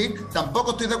también me tengo que ir,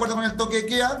 tampoco estoy de acuerdo con el toque de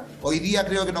queda. Hoy día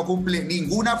creo que no cumple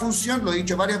ninguna función, lo he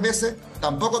dicho varias veces.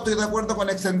 Tampoco estoy de acuerdo con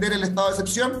extender el estado de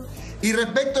excepción. Y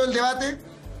respecto del debate,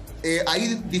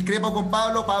 ahí discrepo con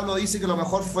Pablo. Pablo dice que lo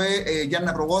mejor fue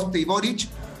Yanna Proboste y Boric.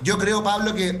 Yo creo,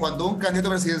 Pablo, que cuando un candidato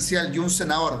presidencial y un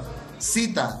senador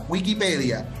cita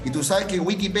Wikipedia, y tú sabes que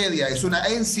Wikipedia es una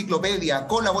enciclopedia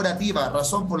colaborativa,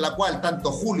 razón por la cual tanto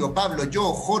Julio, Pablo, yo,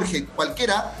 Jorge,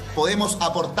 cualquiera, podemos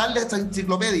aportarle a esta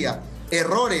enciclopedia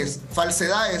errores,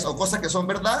 falsedades o cosas que son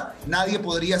verdad, nadie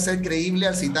podría ser creíble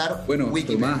al citar Wikipedia.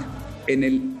 Tomás,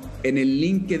 en el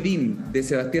LinkedIn de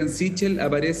Sebastián Sichel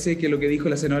aparece que lo que dijo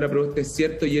la senadora Proboste es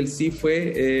cierto, y él sí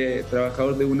fue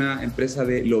trabajador de una empresa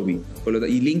de lobby.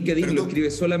 Y LinkedIn lo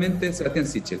escribe solamente Sebastián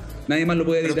Sichel. Nadie más lo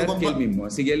puede editar que él mismo.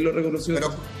 Así que él lo reconoció.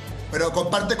 Pero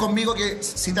comparte conmigo que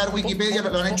citar Wikipedia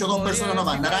lo han hecho 2 personas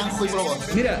nomás, Naranjo y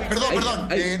Proboste. Mira,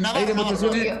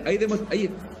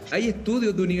 hay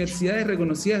estudios de universidades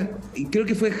reconocidas, y creo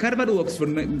que fue Harvard u Oxford,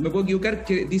 me puedo equivocar,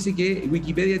 que dice que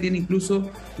Wikipedia tiene incluso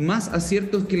más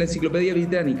aciertos que la enciclopedia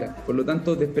británica. Por lo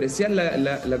tanto, despreciar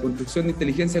la construcción de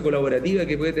inteligencia colaborativa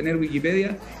que puede tener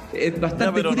Wikipedia es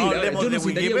bastante discutible. No hablemos de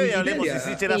Wikipedia, hablemos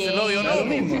si Sichel hace lobby o no. Lo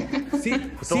mismo. Sí,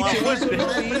 Tomás Fuentes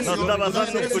nos está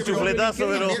pasando un cuchufletazo,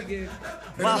 pero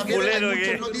más culero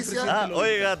que...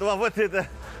 Oiga, Tomás Fuentes...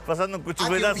 pasando un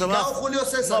cuchufletazo más. Julio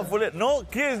César. No,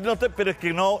 ¿qué es? No, pero es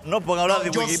que no ponga a hablar de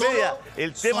Wikipedia.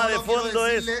 El tema de fondo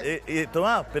es,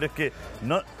 Tomás, pero es que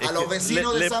no. A los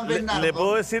vecinos de San Bernardo. Le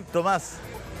puedo decir, Tomás,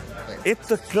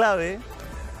 esto es clave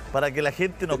para que la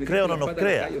gente nos crea o no nos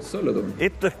crea.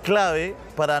 Esto es clave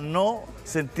para no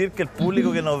sentir que el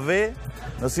público que nos ve,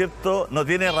 ¿no es cierto?, no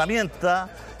tiene herramientas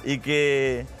y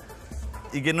que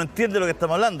no entiende lo que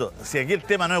estamos hablando. Si aquí el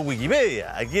tema no es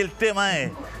Wikipedia, aquí el tema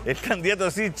es el candidato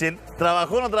Sichel,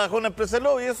 ¿trabajó o no trabajó en una empresa de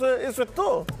lobby? Eso es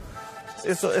todo.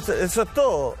 Eso es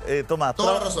todo, Tomás.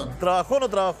 Toda razón. ¿Trabajó o no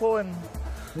trabajó en...?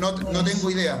 No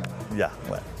tengo idea. Ya,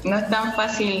 bueno. No es tan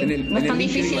fácil, no es tan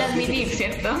difícil admitir,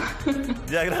 ¿cierto?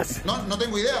 Ya, gracias. No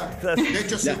tengo idea. De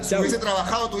hecho, si hubiese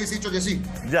trabajado, tú hubiese dicho que sí.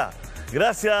 Ya.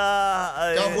 Gracias.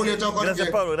 Chao, Julio. Chao, Jorge. Gracias,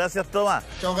 Pablo. Gracias, Tomás.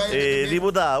 Chao,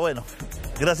 diputada, bueno.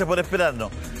 Gracias por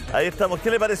esperarnos. Ahí estamos.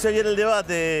 ¿Qué le pareció ayer el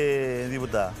debate,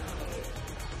 diputada?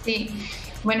 Sí,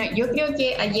 bueno, yo creo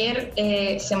que ayer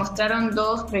se mostraron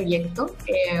dos proyectos,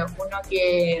 uno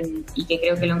que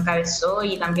creo que lo encabezó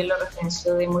y también lo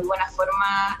referenció de muy buena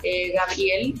forma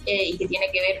Gabriel, y que tiene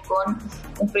que ver con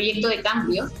un proyecto de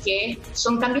cambios, que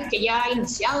son cambios que ya ha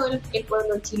iniciado el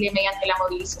pueblo de Chile mediante la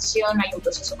movilización. Hay un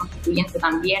proceso constituyente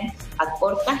también a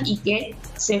cortas y que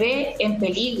se ve en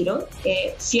peligro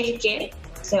si es que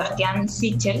Sebastián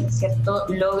Sichel, ¿cierto?,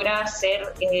 logra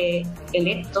ser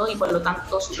electo y por lo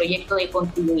tanto su proyecto de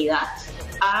continuidad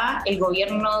a el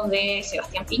gobierno de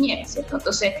Sebastián Piñera, ¿cierto?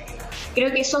 Entonces,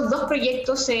 creo que esos dos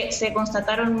proyectos se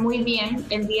constataron muy bien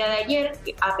el día de ayer,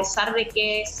 a pesar de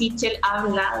que Sichel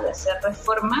habla de hacer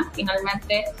reformas,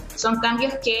 finalmente son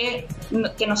cambios que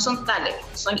no son tales,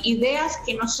 son ideas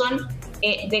que no son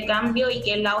de cambio y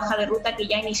que es la hoja de ruta que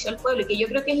ya inició el pueblo, y que yo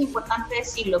creo que es importante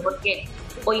decirlo, porque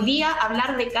hoy día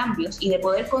hablar de cambios y de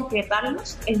poder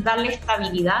concretarlos es darle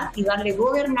estabilidad y darle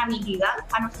gobernabilidad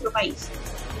a nuestro país.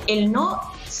 El no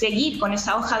seguir con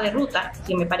esa hoja de ruta,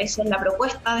 que me parece la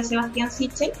propuesta de Sebastián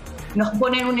Sichel, nos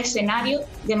pone en un escenario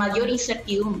de mayor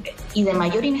incertidumbre y de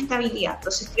mayor inestabilidad.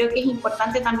 Entonces creo que es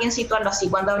importante también situarlo así.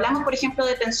 Cuando hablamos, por ejemplo,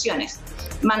 de pensiones,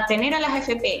 mantener a las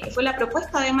AFP, que fue la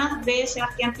propuesta además de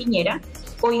Sebastián Piñera,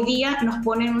 hoy día nos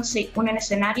pone en un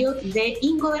escenario de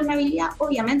ingobernabilidad,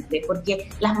 obviamente, porque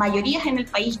las mayorías en el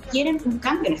país quieren un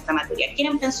cambio en esta materia,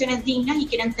 quieren pensiones dignas y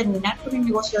quieren terminar con el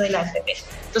negocio de la AFP.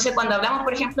 Entonces, cuando hablamos,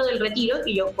 por ejemplo, del retiro,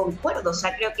 y yo concuerdo, o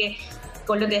sea, creo que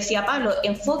con lo que decía Pablo,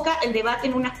 enfoca el debate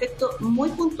en un aspecto muy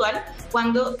puntual,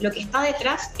 cuando lo que está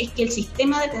detrás es que el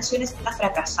sistema de pensiones está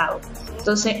fracasado.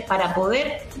 Entonces, para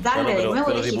poder darle de nuevo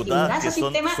legitimidad a ese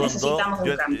sistema, necesitamos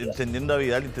un cambio. Entendiendo a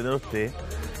Vidal, entendiendo a usted,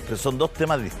 pero son dos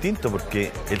temas distintos,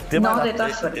 porque el tema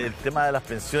de las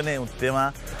pensiones es un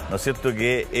tema, ¿no es cierto?,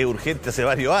 que es urgente hace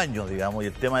varios años, digamos, y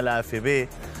el tema de la AFP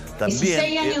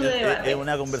también es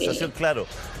una conversación, claro.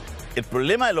 El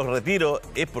problema de los retiros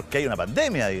es porque hay una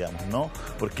pandemia, digamos, ¿no?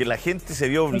 Porque la gente se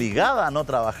vio obligada a no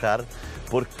trabajar,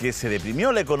 porque se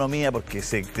deprimió la economía, porque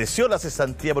se creció la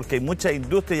cesantía, porque hay muchas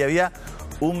industrias y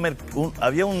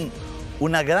había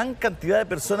una gran cantidad de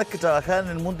personas que trabajaban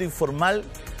en el mundo informal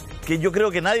que yo creo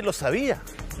que nadie lo sabía.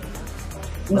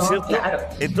 No, claro.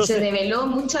 Entonces, se develó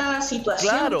mucha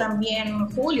situación también,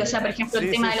 Julio. O sea, por ejemplo,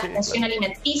 el tema de la pensión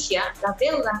alimenticia, las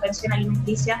deudas en pensión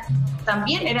alimenticia,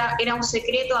 también era un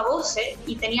secreto a voces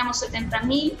y teníamos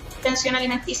 70.000 pensiones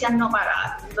alimenticias no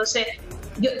pagadas. Entonces,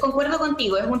 yo concuerdo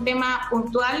contigo, es un tema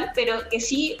puntual, pero que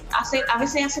sí a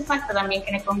veces hace falta también que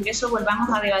en el Congreso volvamos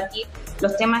a debatir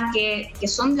los temas que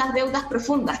son las deudas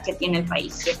profundas que tiene el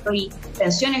país, ¿cierto? Y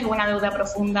pensiones es una deuda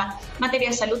profunda, materia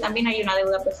de salud también hay una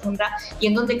deuda profunda, y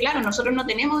en donde, claro, nosotros no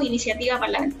tenemos iniciativa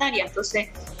parlamentaria. Entonces,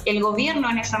 el gobierno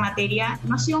en esa materia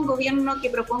no ha sido un gobierno que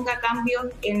proponga cambios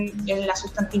en la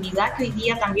sustantividad que hoy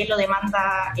día también lo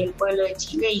demanda el pueblo de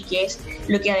Chile, y que es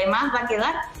lo que además va a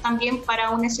quedar también para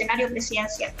un escenario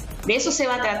presidencial. De eso se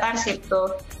va a tratar,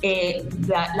 ¿cierto?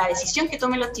 La decisión que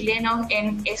tomen los chilenos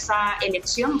en esa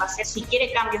elección va a ser si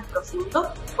quiere cambios profundos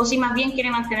o si más bien quiere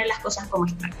mantener las cosas como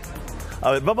están.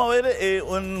 A ver, vamos a ver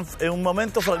en un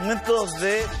momento fragmentos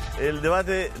del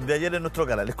debate de ayer en nuestro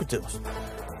canal. Escuchemos.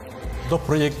 Dos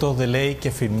proyectos de ley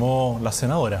que firmó la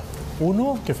senadora.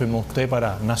 Uno que firmó usted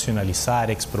para nacionalizar,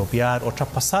 expropiar o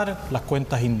traspasar las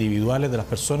cuentas individuales de las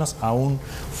personas a un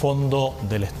fondo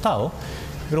del Estado.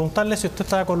 Preguntarle si usted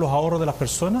está con los ahorros de las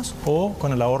personas o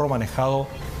con el ahorro manejado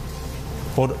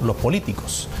por los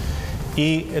políticos.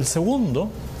 Y el segundo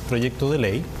proyecto de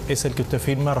ley es el que usted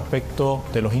firma respecto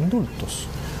de los indultos.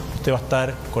 ¿Usted va a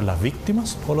estar con las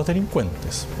víctimas o los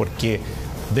delincuentes? Porque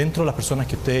Dentro de las personas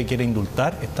que usted quiere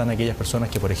indultar están aquellas personas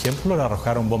que, por ejemplo, le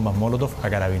arrojaron bombas Molotov a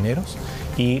carabineros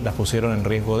y las pusieron en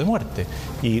riesgo de muerte.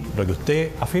 Y lo que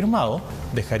usted ha afirmado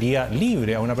dejaría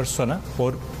libre a una persona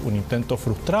por un intento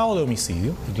frustrado de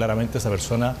homicidio, y claramente esa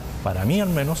persona, para mí al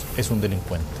menos, es un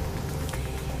delincuente.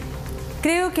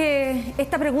 Creo que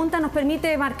esta pregunta nos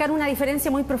permite marcar una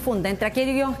diferencia muy profunda entre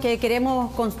aquellos que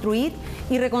queremos construir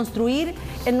y reconstruir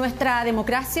en nuestra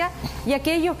democracia y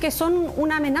aquellos que son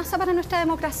una amenaza para nuestra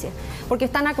democracia, porque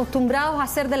están acostumbrados a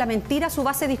hacer de la mentira su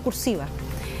base discursiva.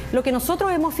 Lo que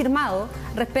nosotros hemos firmado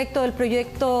respecto del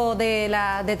proyecto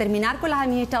de terminar con las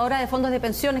administradoras de fondos de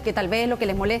pensiones, que tal vez es lo que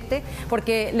les moleste,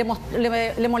 porque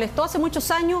le molestó hace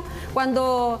muchos años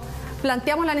cuando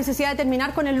planteamos la necesidad de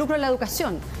terminar con el lucro en la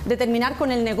educación, de terminar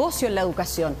con el negocio en la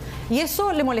educación. Y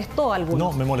eso le molestó a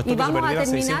algunos. No, me molestó que se perdieran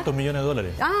 600 millones de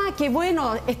dólares. Ah, qué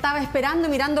bueno, estaba esperando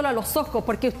y mirándolo a los ojos,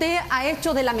 porque usted ha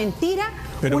hecho de la mentira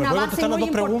una base muy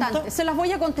importante. Se las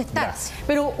voy a contestar. Gracias.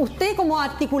 Pero usted, como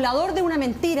articulador de una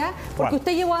mentira, porque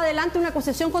usted llevó adelante una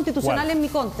acusación constitucional en mi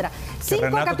contra. 5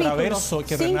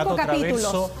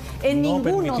 capítulos. En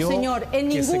ninguno, señor, en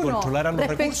ninguno,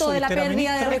 respecto de la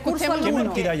pérdida de recursos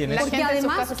alguno. Porque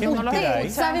además usted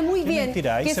sabe muy bien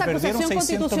que esa acusación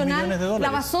constitucional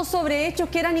la basó sobre hechos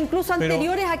que eran incluso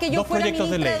anteriores a que yo fuera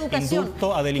ministra de Educación.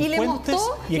 Y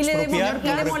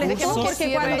le molestó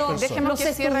porque cuando los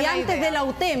estudiantes de la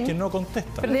UTEM, que no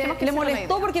contesta. Le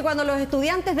molestó porque cuando los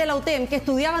estudiantes de la UTEM, que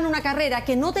estudiaban una carrera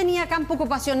que no tenía campo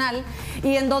ocupacional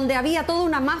y en donde había toda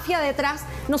una mafia detrás,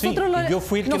 nosotros yo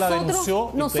fui el que la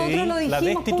denunció, nosotros lo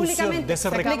dijimos públicamente.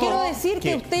 Le quiero decir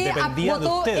que usted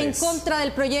votó en contra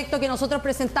del proyecto que nosotros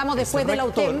presentamos después de la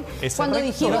UTEM, cuando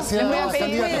dijimos que no se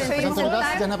pueden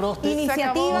soportar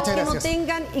iniciativas que no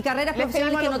tengan y carreras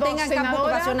profesionales que no tengan campo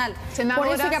ocupacional. Por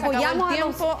eso que apoyamos a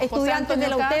los estudiantes de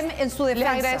la UTEM en su defensa. Les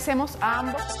agradecemos a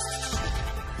ambos.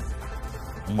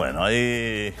 Bueno,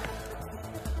 ahí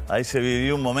se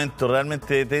vivió un momento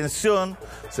realmente de tensión,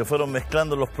 se fueron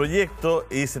mezclando los proyectos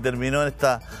y se terminó en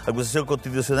esta acusación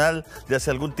constitucional de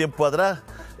hace algún tiempo atrás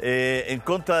en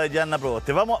contra de Yanna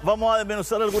Proboste. Vamos a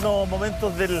desmenuzar algunos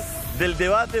momentos del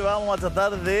debate, vamos a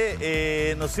tratar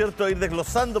de, ¿no es cierto?, ir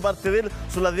desglosando parte de él.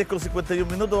 Son las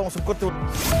 10:51, vamos a un corte.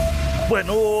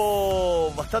 Bueno,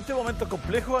 hubo bastantes momentos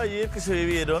complejos ayer que se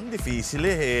vivieron,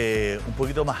 difíciles, un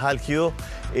poquito más álgidos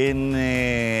en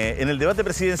el debate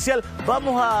presidencial.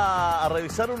 Vamos a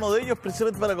revisar uno de ellos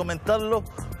precisamente para comentarlo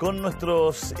con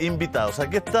nuestros invitados.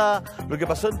 Aquí está lo que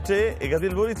pasó entre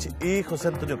Gabriel Boric y José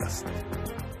Antonio Kast.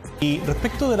 Y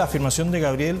respecto de la afirmación de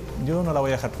Gabriel, yo no la voy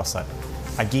a dejar pasar.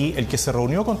 Aquí el que se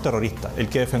reunió con terroristas, el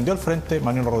que defendió al frente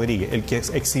Manuel Rodríguez, el que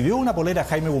exhibió una polera a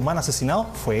Jaime Guzmán asesinado,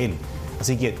 fue él.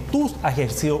 Así que tú has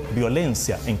ejercido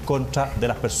violencia en contra de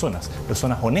las personas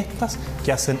honestas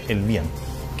que hacen el bien.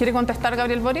 ¿Quiere contestar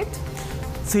Gabriel Boric?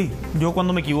 Sí, yo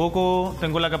cuando me equivoco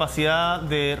tengo la capacidad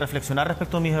de reflexionar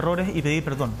respecto a mis errores y pedir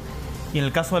perdón. Y en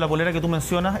el caso de la polera que tú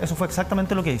mencionas, eso fue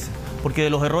exactamente lo que hice. Porque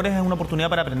de los errores es una oportunidad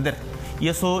para aprender. Y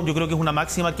eso yo creo que es una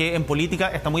máxima que en política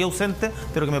está muy ausente,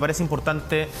 pero que me parece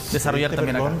importante desarrollar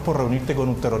también acá. ¿Por reunirte con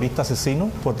un terrorista asesino,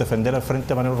 por defender al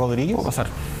frente a Manuel Rodríguez? Puedo pasar.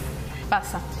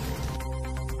 Pasa.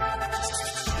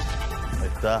 Ahí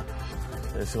está,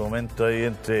 ese momento ahí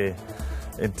entre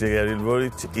Gabriel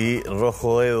Boric y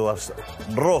Rojo Edwards.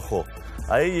 Rojo,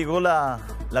 ahí llegó la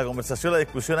conversación, la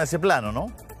discusión a ese plano, ¿no?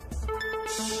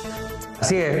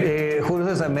 Así es, Julio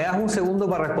César, ¿me das un segundo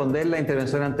para responder la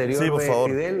intervención anterior de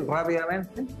Fidel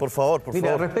rápidamente? Por favor.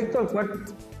 Mira, respecto al cuarto,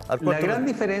 la gran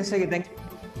diferencia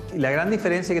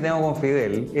que tengo con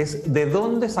Fidel es de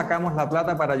dónde sacamos la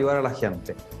plata para ayudar a la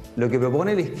gente. Lo que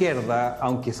propone la izquierda,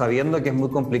 aunque sabiendo que es muy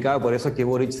complicado, por eso es que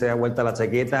Boric se da vuelta la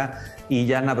chaqueta y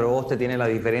Yanna Proboste tiene la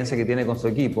diferencia que tiene con su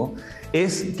equipo,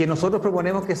 es que nosotros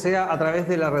proponemos que sea a través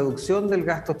de la reducción del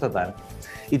gasto estatal.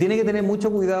 Y tiene que tener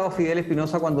mucho cuidado Fidel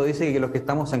Espinosa cuando dice que los que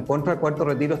estamos en contra del cuarto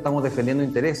retiro estamos defendiendo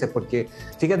intereses, porque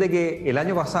fíjate que el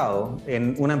año pasado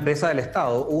en una empresa del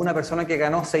Estado hubo una persona que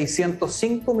ganó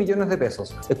 605 millones de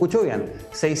pesos. Escuchó bien,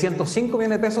 605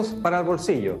 millones de pesos para el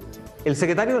bolsillo. El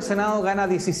secretario del Senado gana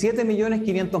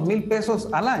 17.500.000 pesos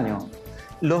al año.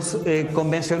 Los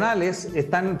convencionales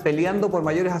están peleando por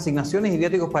mayores asignaciones y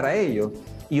viáticos para ellos.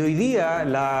 Y hoy día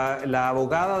la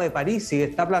abogada de Parisi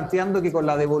está planteando que con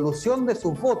la devolución de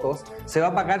sus votos se va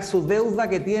a pagar su deuda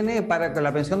que tiene para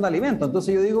la pensión de alimentos.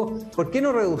 Entonces yo digo, ¿por qué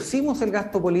no reducimos el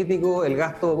gasto político,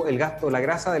 la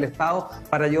grasa del Estado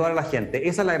para ayudar a la gente?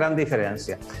 Esa es la gran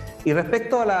diferencia. Y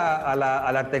respecto al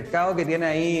altercado que tiene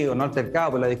ahí, o no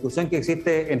altercado, pero la discusión que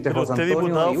existe entre José Antonio y Boric.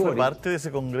 Usted, diputado, fue parte de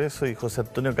ese congreso y José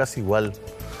Antonio casi igual.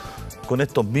 Con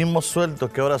estos mismos sueldos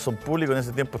que ahora son públicos, en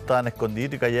ese tiempo estaban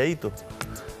escondiditos y calladitos.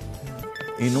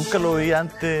 Y nunca lo vi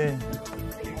antes.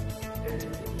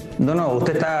 No,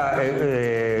 usted está,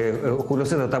 Julio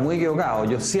César, está muy equivocado.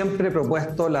 Yo siempre he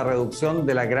propuesto la reducción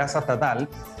de la grasa estatal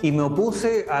y me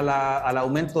opuse al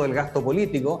aumento del gasto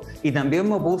político y también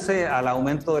me opuse al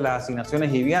aumento de las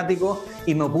asignaciones y viáticos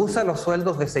y me opuse a los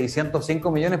sueldos de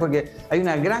 605 millones porque hay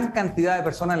una gran cantidad de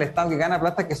personas en el Estado que ganan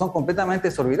plata que son completamente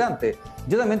exorbitantes.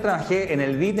 Yo también trabajé en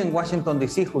el BID en Washington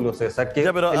DC, Julio César. Que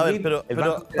ya, pero a ver,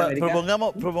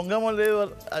 propongamos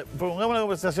la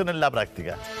conversación en la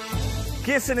práctica.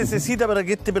 ¿Qué se necesita para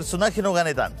que este personaje no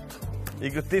gane tanto?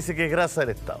 Y que usted dice que es grasa del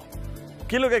Estado.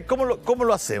 ¿Qué es lo que, cómo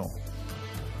lo hacemos?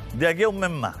 De aquí a un mes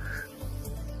más.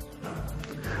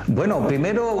 Bueno,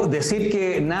 primero decir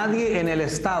que nadie en el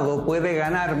Estado puede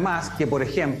ganar más que, por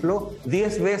ejemplo,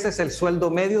 10 veces el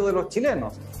sueldo medio de los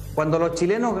chilenos. Cuando los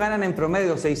chilenos ganan en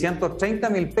promedio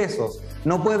 630.000 pesos,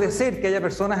 no puede ser que haya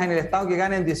personas en el Estado que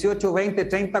ganen 18, 20,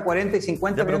 30, 40 y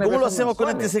 50 millones de pesos. ¿Cómo lo hacemos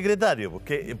mensuales con este secretario?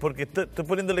 Porque estoy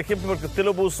poniendo el ejemplo porque usted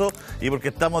lo puso y porque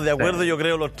estamos de acuerdo, yo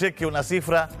creo, los tres, que es una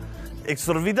cifra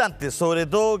exorbitante. Sobre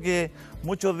todo que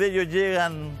muchos de ellos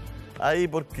llegan ahí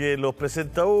porque los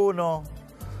presenta uno,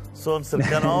 son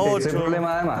cercanos a 8. Ese es el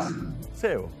problema, además. Sí.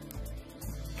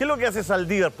 ¿Qué es lo que hace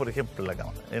Saldívar, por ejemplo, en la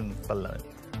Cámara, en el Parlamento?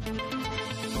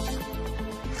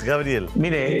 Gabriel.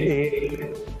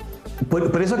 Mire,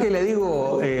 por eso que le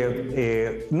digo,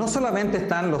 no solamente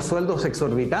están los sueldos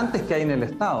exorbitantes que hay en el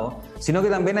Estado, sino que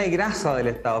también hay grasa del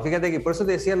Estado. Fíjate que por eso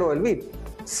te decía lo del BID.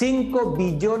 5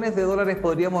 billones de dólares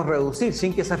podríamos reducir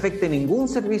sin que se afecte ningún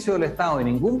servicio del Estado y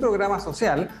ningún programa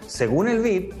social, según el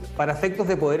BID, para efectos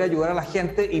de poder ayudar a la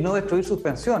gente y no destruir sus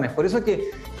pensiones. Por eso es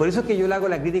que yo le hago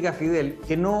la crítica a Fidel,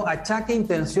 que no achaque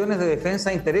intenciones de defensa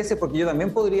de intereses, porque yo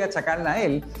también podría achacarle a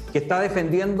él, que está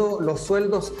defendiendo los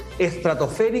sueldos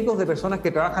estratosféricos de personas que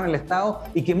trabajan en el Estado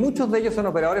y que muchos de ellos son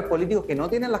operadores políticos que no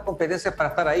tienen las competencias para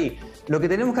estar ahí. Lo que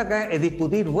tenemos que acá es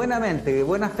discutir buenamente, de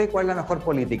buena fe, cuál es la mejor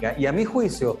política. Y a mi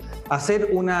juicio, hacer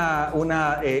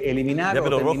eliminar ya,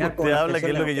 pero o terminar Rojo, con usted la habla, que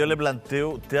es lo que yo le planteo,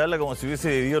 usted habla como si hubiese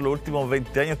vivido los últimos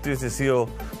 20 años, usted hubiese sido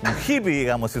un hippie,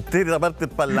 digamos, si usted era parte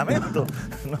del Parlamento.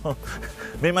 No.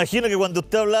 Me imagino que cuando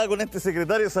usted hablaba con este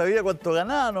secretario sabía cuánto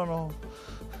ganaban, ¿o no?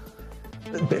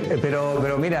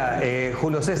 Pero mira,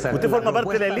 Julio César, usted forma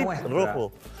parte de la élite,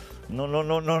 Rojo. No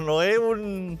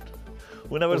es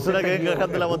una persona que venga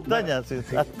bajando la montaña,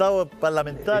 ha estado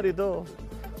parlamentario y todo.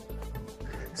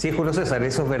 Sí, Julio César,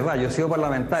 eso es verdad, yo he sido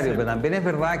parlamentario, sí. Pero también es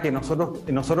verdad que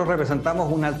nosotros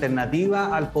representamos una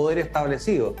alternativa al poder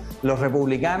establecido. Los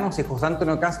republicanos y José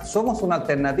Antonio Kast somos una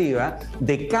alternativa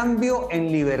de cambio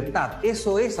en libertad.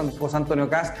 Eso es José Antonio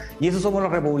Kast y eso somos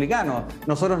los republicanos.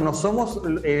 Nosotros no somos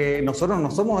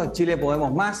Chile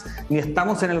Podemos Más, ni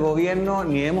estamos en el gobierno,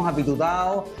 ni hemos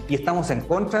apitutado y estamos en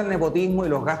contra del nepotismo y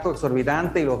los gastos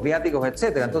exorbitantes y los viáticos,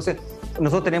 etcétera. Entonces,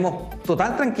 nosotros tenemos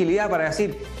total tranquilidad para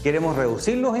decir, queremos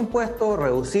reducir los impuestos,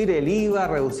 reducir el IVA,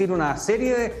 reducir una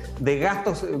serie de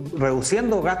gastos,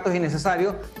 reduciendo gastos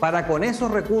innecesarios para con esos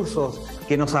recursos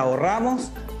que nos ahorramos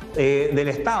del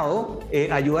Estado,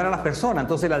 ayudar a las personas.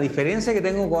 Entonces la diferencia que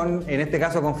tengo en este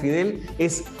caso con Fidel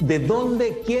es de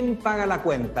dónde, quién paga la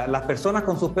cuenta, las personas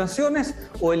con sus pensiones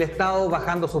o el Estado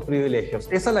bajando sus privilegios.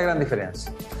 Esa es la gran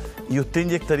diferencia. ¿Y usted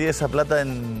inyectaría esa plata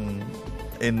en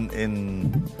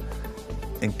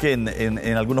qué?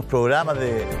 ¿En algunos programas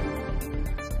de...?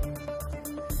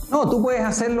 No, tú puedes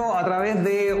hacerlo a través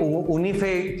de un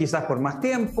IFE quizás por más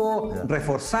tiempo,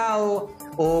 reforzado,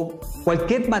 o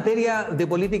cualquier materia de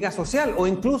política social, o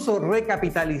incluso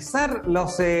recapitalizar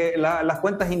las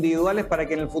cuentas individuales para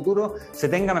que en el futuro se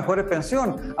tenga mejores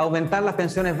pensiones, aumentar las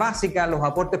pensiones básicas, los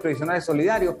aportes previsionales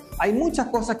solidarios. Hay muchas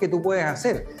cosas que tú puedes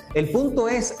hacer. El punto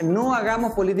es, no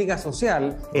hagamos política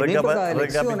social en época de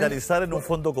elecciones. ¿Recapitalizar en un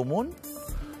fondo común?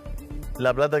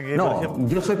 La plata que, no, por ejemplo...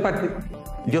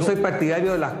 Yo soy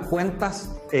partidario de las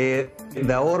cuentas de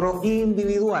ahorro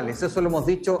individuales. Eso lo hemos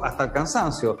dicho hasta el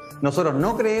cansancio. Nosotros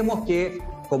no creemos que,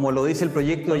 como lo dice el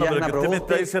proyecto pero usted me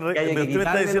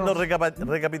está diciendo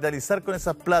recapitalizar con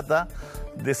esas plata,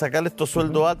 de sacarle estos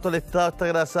sueldos altos al Estado, esta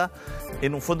grasa,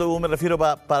 en un fondo, como me refiero,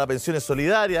 para pensiones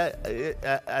solidarias.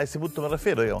 A ese punto me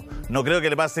refiero, digamos. No creo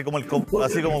que le pase como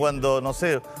así como cuando, no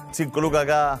sé, 5 lucas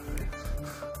acá.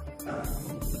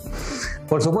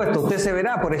 Por supuesto, usted se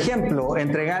verá, por ejemplo,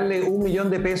 entregarle 1 millón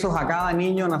de pesos a cada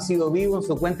niño nacido vivo en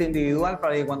su cuenta individual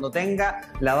para que cuando tenga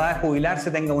la edad de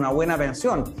jubilarse tenga una buena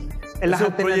pensión. Las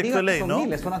alternativas de ley, son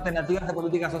miles, son alternativas de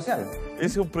política social. Ese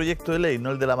es un proyecto de ley,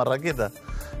 no el de la marraqueta,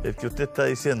 el que usted está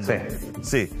diciendo.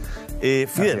 Sí.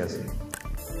 Fidel. Gracias.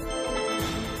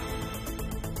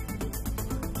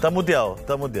 Está muteado.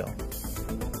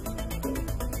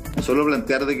 Solo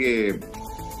plantear de que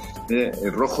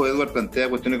El Rojo Edward plantea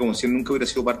cuestiones como si él nunca hubiera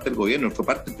sido parte del gobierno. Fue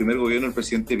parte del primer gobierno del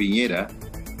presidente Piñera.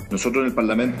 Nosotros en el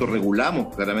Parlamento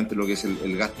regulamos claramente lo que es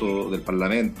el gasto del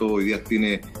Parlamento. Hoy día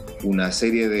tiene una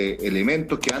serie de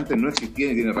elementos que antes no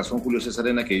existían, y tiene razón Julio César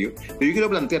en aquello. Pero yo quiero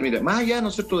plantear, mira, más allá, ¿no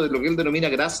es cierto?, de lo que él denomina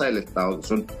grasa del Estado, que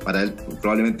son para él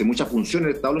probablemente muchas funciones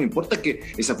del Estado, lo que importa es que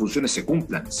esas funciones se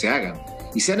cumplan, se hagan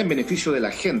y sean en beneficio de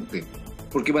la gente.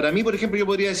 Porque para mí, por ejemplo, yo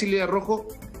podría decirle a Rojo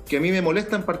que a mí me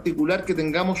molesta en particular que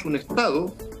tengamos un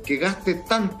Estado que gaste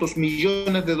tantos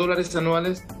millones de dólares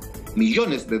anuales,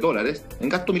 millones de dólares, en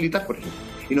gasto militar, por ejemplo.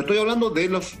 Y no estoy hablando de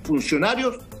los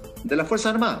funcionarios de las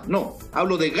Fuerzas Armadas, no,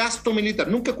 hablo de gasto militar.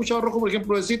 Nunca he escuchado a Rojo, por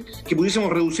ejemplo, decir que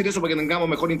pudiésemos reducir eso para que tengamos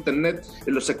mejor internet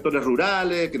en los sectores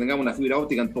rurales, que tengamos una fibra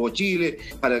óptica en todo Chile,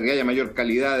 para que haya mayor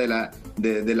calidad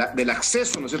del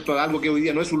acceso, ¿no es cierto?, a algo que hoy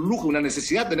día no es un lujo, una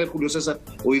necesidad tener, Julio César,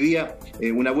 hoy día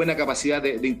una buena capacidad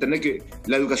de internet, que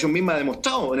la educación misma ha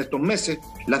demostrado en estos meses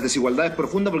las desigualdades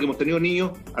profundas, porque hemos tenido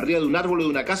niños arriba de un árbol o de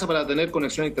una casa para tener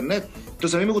conexión a internet.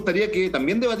 Entonces a mí me gustaría que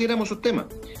también debatiéramos esos temas,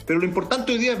 pero lo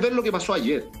importante hoy día es ver lo que pasó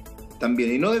ayer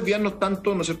también, y no desviarnos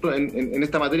tanto, ¿no es cierto?, en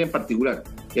esta materia en particular.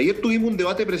 Y ayer tuvimos un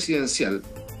debate presidencial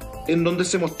en donde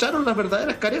se mostraron las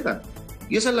verdaderas caretas,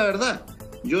 y esa es la verdad.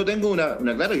 Yo tengo una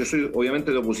clara, yo soy obviamente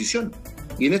de oposición,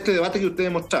 y en este debate que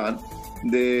ustedes mostraban,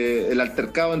 del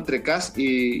altercado entre Kast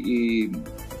y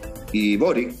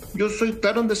Boric, yo soy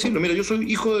claro en decirlo. Mira, yo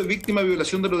soy hijo de víctima de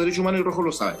violación de los derechos humanos, y Rojo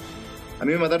lo sabe. A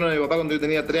mí me mataron a mi papá cuando yo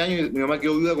tenía 3 años, y mi mamá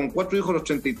quedó viuda con 4 hijos a los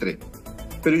 33.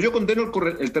 Pero yo condeno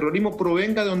el terrorismo,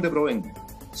 provenga de donde provenga,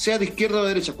 sea de izquierda o de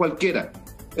derecha, cualquiera.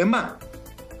 Es más,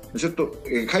 ¿no es cierto?,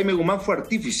 Jaime Guzmán fue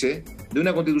artífice de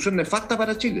una constitución nefasta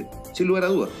para Chile, sin lugar a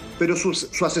dudas, pero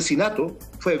su asesinato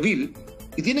fue vil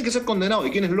y tiene que ser condenado, y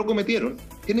quienes lo cometieron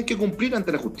tienen que cumplir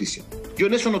ante la justicia. Yo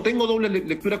en eso no tengo doble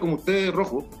lectura como ustedes,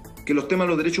 Rojo, que los temas de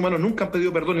los derechos humanos nunca han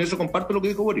pedido perdón, y eso comparto lo que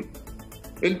dijo Boric.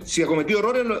 Él, si ha cometido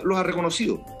errores, los ha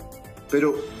reconocido,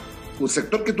 pero un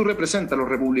sector que tú representas, los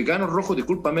republicanos, Rojos,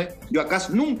 discúlpame, yo acá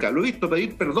nunca lo he visto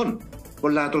pedir perdón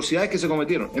por las atrocidades que se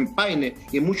cometieron en Paine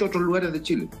y en muchos otros lugares de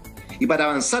Chile. Y para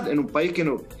avanzar en un país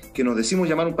que nos decimos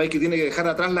llamar un país que tiene que dejar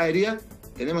atrás la herida,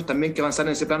 tenemos también que avanzar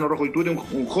en ese plano, Rojo. Y tú eres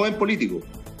un joven político,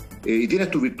 y tienes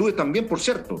tus virtudes también, por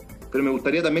cierto, pero me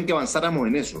gustaría también que avanzáramos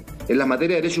en eso. En la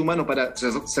materia de derechos humanos, para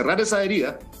cerrar esa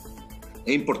herida,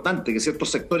 es importante que ciertos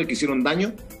sectores que hicieron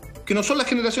daño, que no son las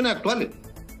generaciones actuales,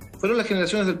 fueron las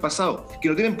generaciones del pasado, que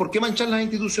no tienen por qué manchar las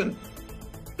instituciones.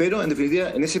 Pero, en definitiva,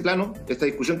 en ese plano, esta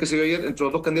discusión que se dio ayer entre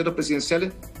los dos candidatos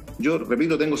presidenciales, yo,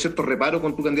 repito, tengo cierto reparo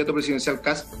con tu candidato presidencial,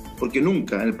 Kast, porque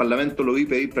nunca en el Parlamento lo vi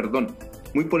pedir perdón.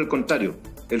 Muy por el contrario,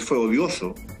 él fue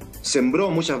odioso, sembró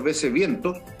muchas veces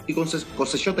vientos y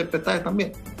cosechó tempestades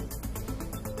también.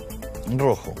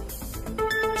 Rojo.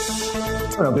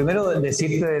 Bueno, primero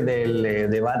decirte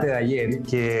del debate de ayer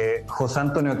que José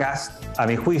Antonio Kast, a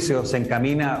mi juicio, se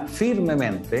encamina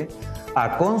firmemente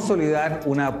a consolidar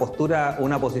una postura,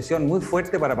 una posición muy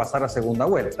fuerte para pasar a segunda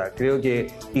vuelta. Creo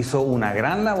que hizo una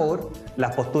gran labor,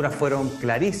 las posturas fueron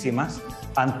clarísimas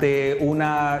ante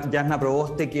una Yasna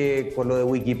Proboste que con lo de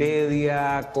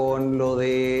Wikipedia, con lo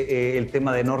de el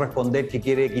tema de no responder, que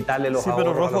quiere quitarle los ahorros. Sí,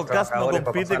 pero Rojo, a los Kast no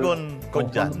compite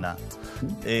con Yasna.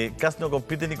 Kast no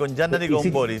compite ni con Yasna ni con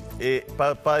Boric.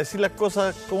 Para decir las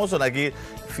cosas como son, aquí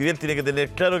Fidel tiene que tener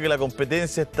claro que la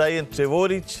competencia está ahí entre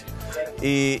Boric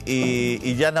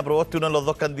y Yasna Proboste, uno de los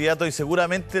dos candidatos, y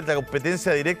seguramente la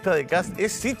competencia directa de Kast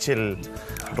es Sichel,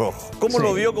 Rojo. ¿Cómo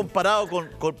lo vio comparado con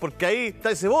porque ahí está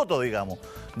ese voto, digamos?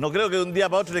 No creo que de un día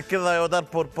para otro la izquierda vaya a votar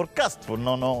por Kast,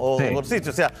 o por Sichel.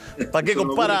 O sea, ¿para qué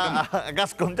compara a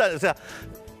Kast con Yasna? O sea,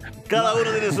 cada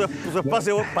uno tiene su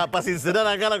espacio para sincerar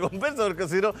acá la conversa, porque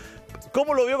si no,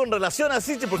 ¿cómo lo vio con relación a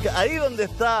Sichel? Porque ahí donde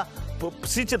está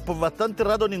Sichel, por bastante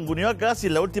rato ninguneó a Kast, y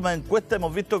en la última encuesta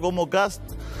hemos visto cómo Kast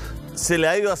se le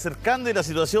ha ido acercando y la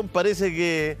situación parece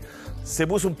que se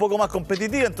puso un poco más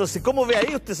competitiva. Entonces, ¿cómo ve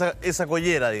ahí usted esa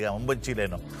collera, digamos, un buen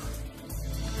chileno?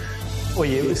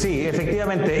 Oye, sí,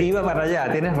 efectivamente, iba para allá,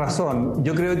 tienes razón.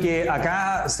 Yo creo que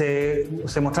acá se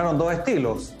mostraron dos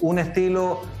estilos. Un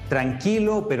estilo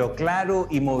tranquilo, pero claro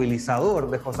y movilizador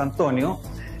de José Antonio.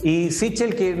 Y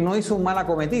Sichel, que no hizo un mal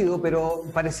acometido, pero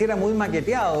pareciera muy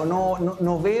maqueteado.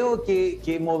 No veo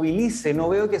que movilice, no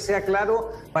veo que sea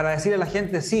claro para decirle a la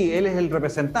gente, sí, él es el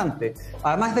representante.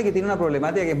 Además de que tiene una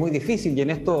problemática que es muy difícil, y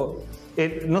en esto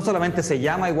no solamente se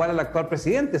llama igual al actual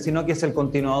presidente, sino que es el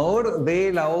continuador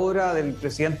de la obra del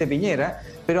presidente Piñera,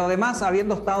 pero además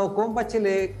habiendo estado con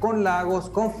Bachelet, con Lagos,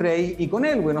 con Frey y con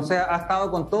Elwin, o sea, ha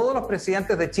estado con todos los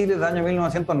presidentes de Chile desde el año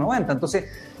 1990. Entonces,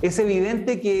 es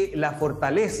evidente que la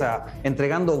fortaleza fortaleza,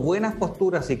 entregando buenas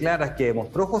posturas y claras que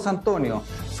demostró José Antonio,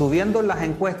 subiendo en las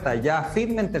encuestas ya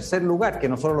firme en tercer lugar, que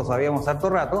nosotros lo sabíamos harto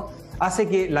rato, hace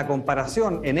que la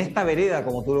comparación en esta vereda,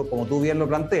 como tú bien lo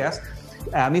planteas,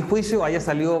 a mi juicio haya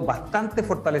salido bastante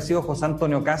fortalecido José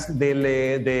Antonio Kast del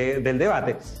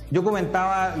debate. Yo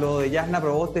comentaba lo de Yasna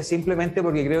Proboste simplemente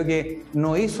porque creo que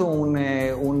no hizo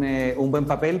un buen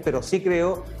papel, pero sí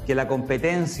creo que la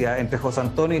competencia entre José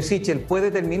Antonio y Sichel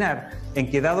puede terminar en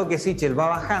que, dado que Sichel va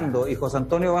bajando y José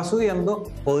Antonio va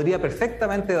subiendo, podría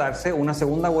perfectamente darse una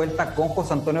segunda vuelta con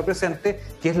José Antonio presente,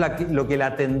 que es lo que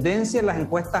la tendencia en las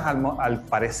encuestas al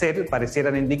parecer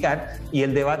parecieran indicar, y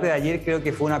el debate de ayer creo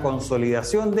que fue una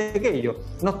consolidación de aquello.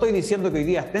 No estoy diciendo que hoy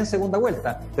día esté en segunda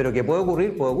vuelta, pero que puede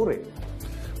ocurrir, puede ocurrir.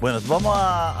 Bueno, vamos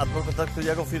a tomar contacto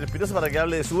ya con Fidel Espinosa para que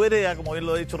hable de su vereda, como bien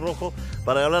lo ha dicho Rojo,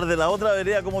 para hablar de la otra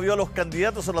vereda, cómo vio a los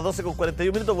candidatos. Son las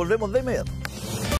 12:41 minutos, volvemos de inmediato.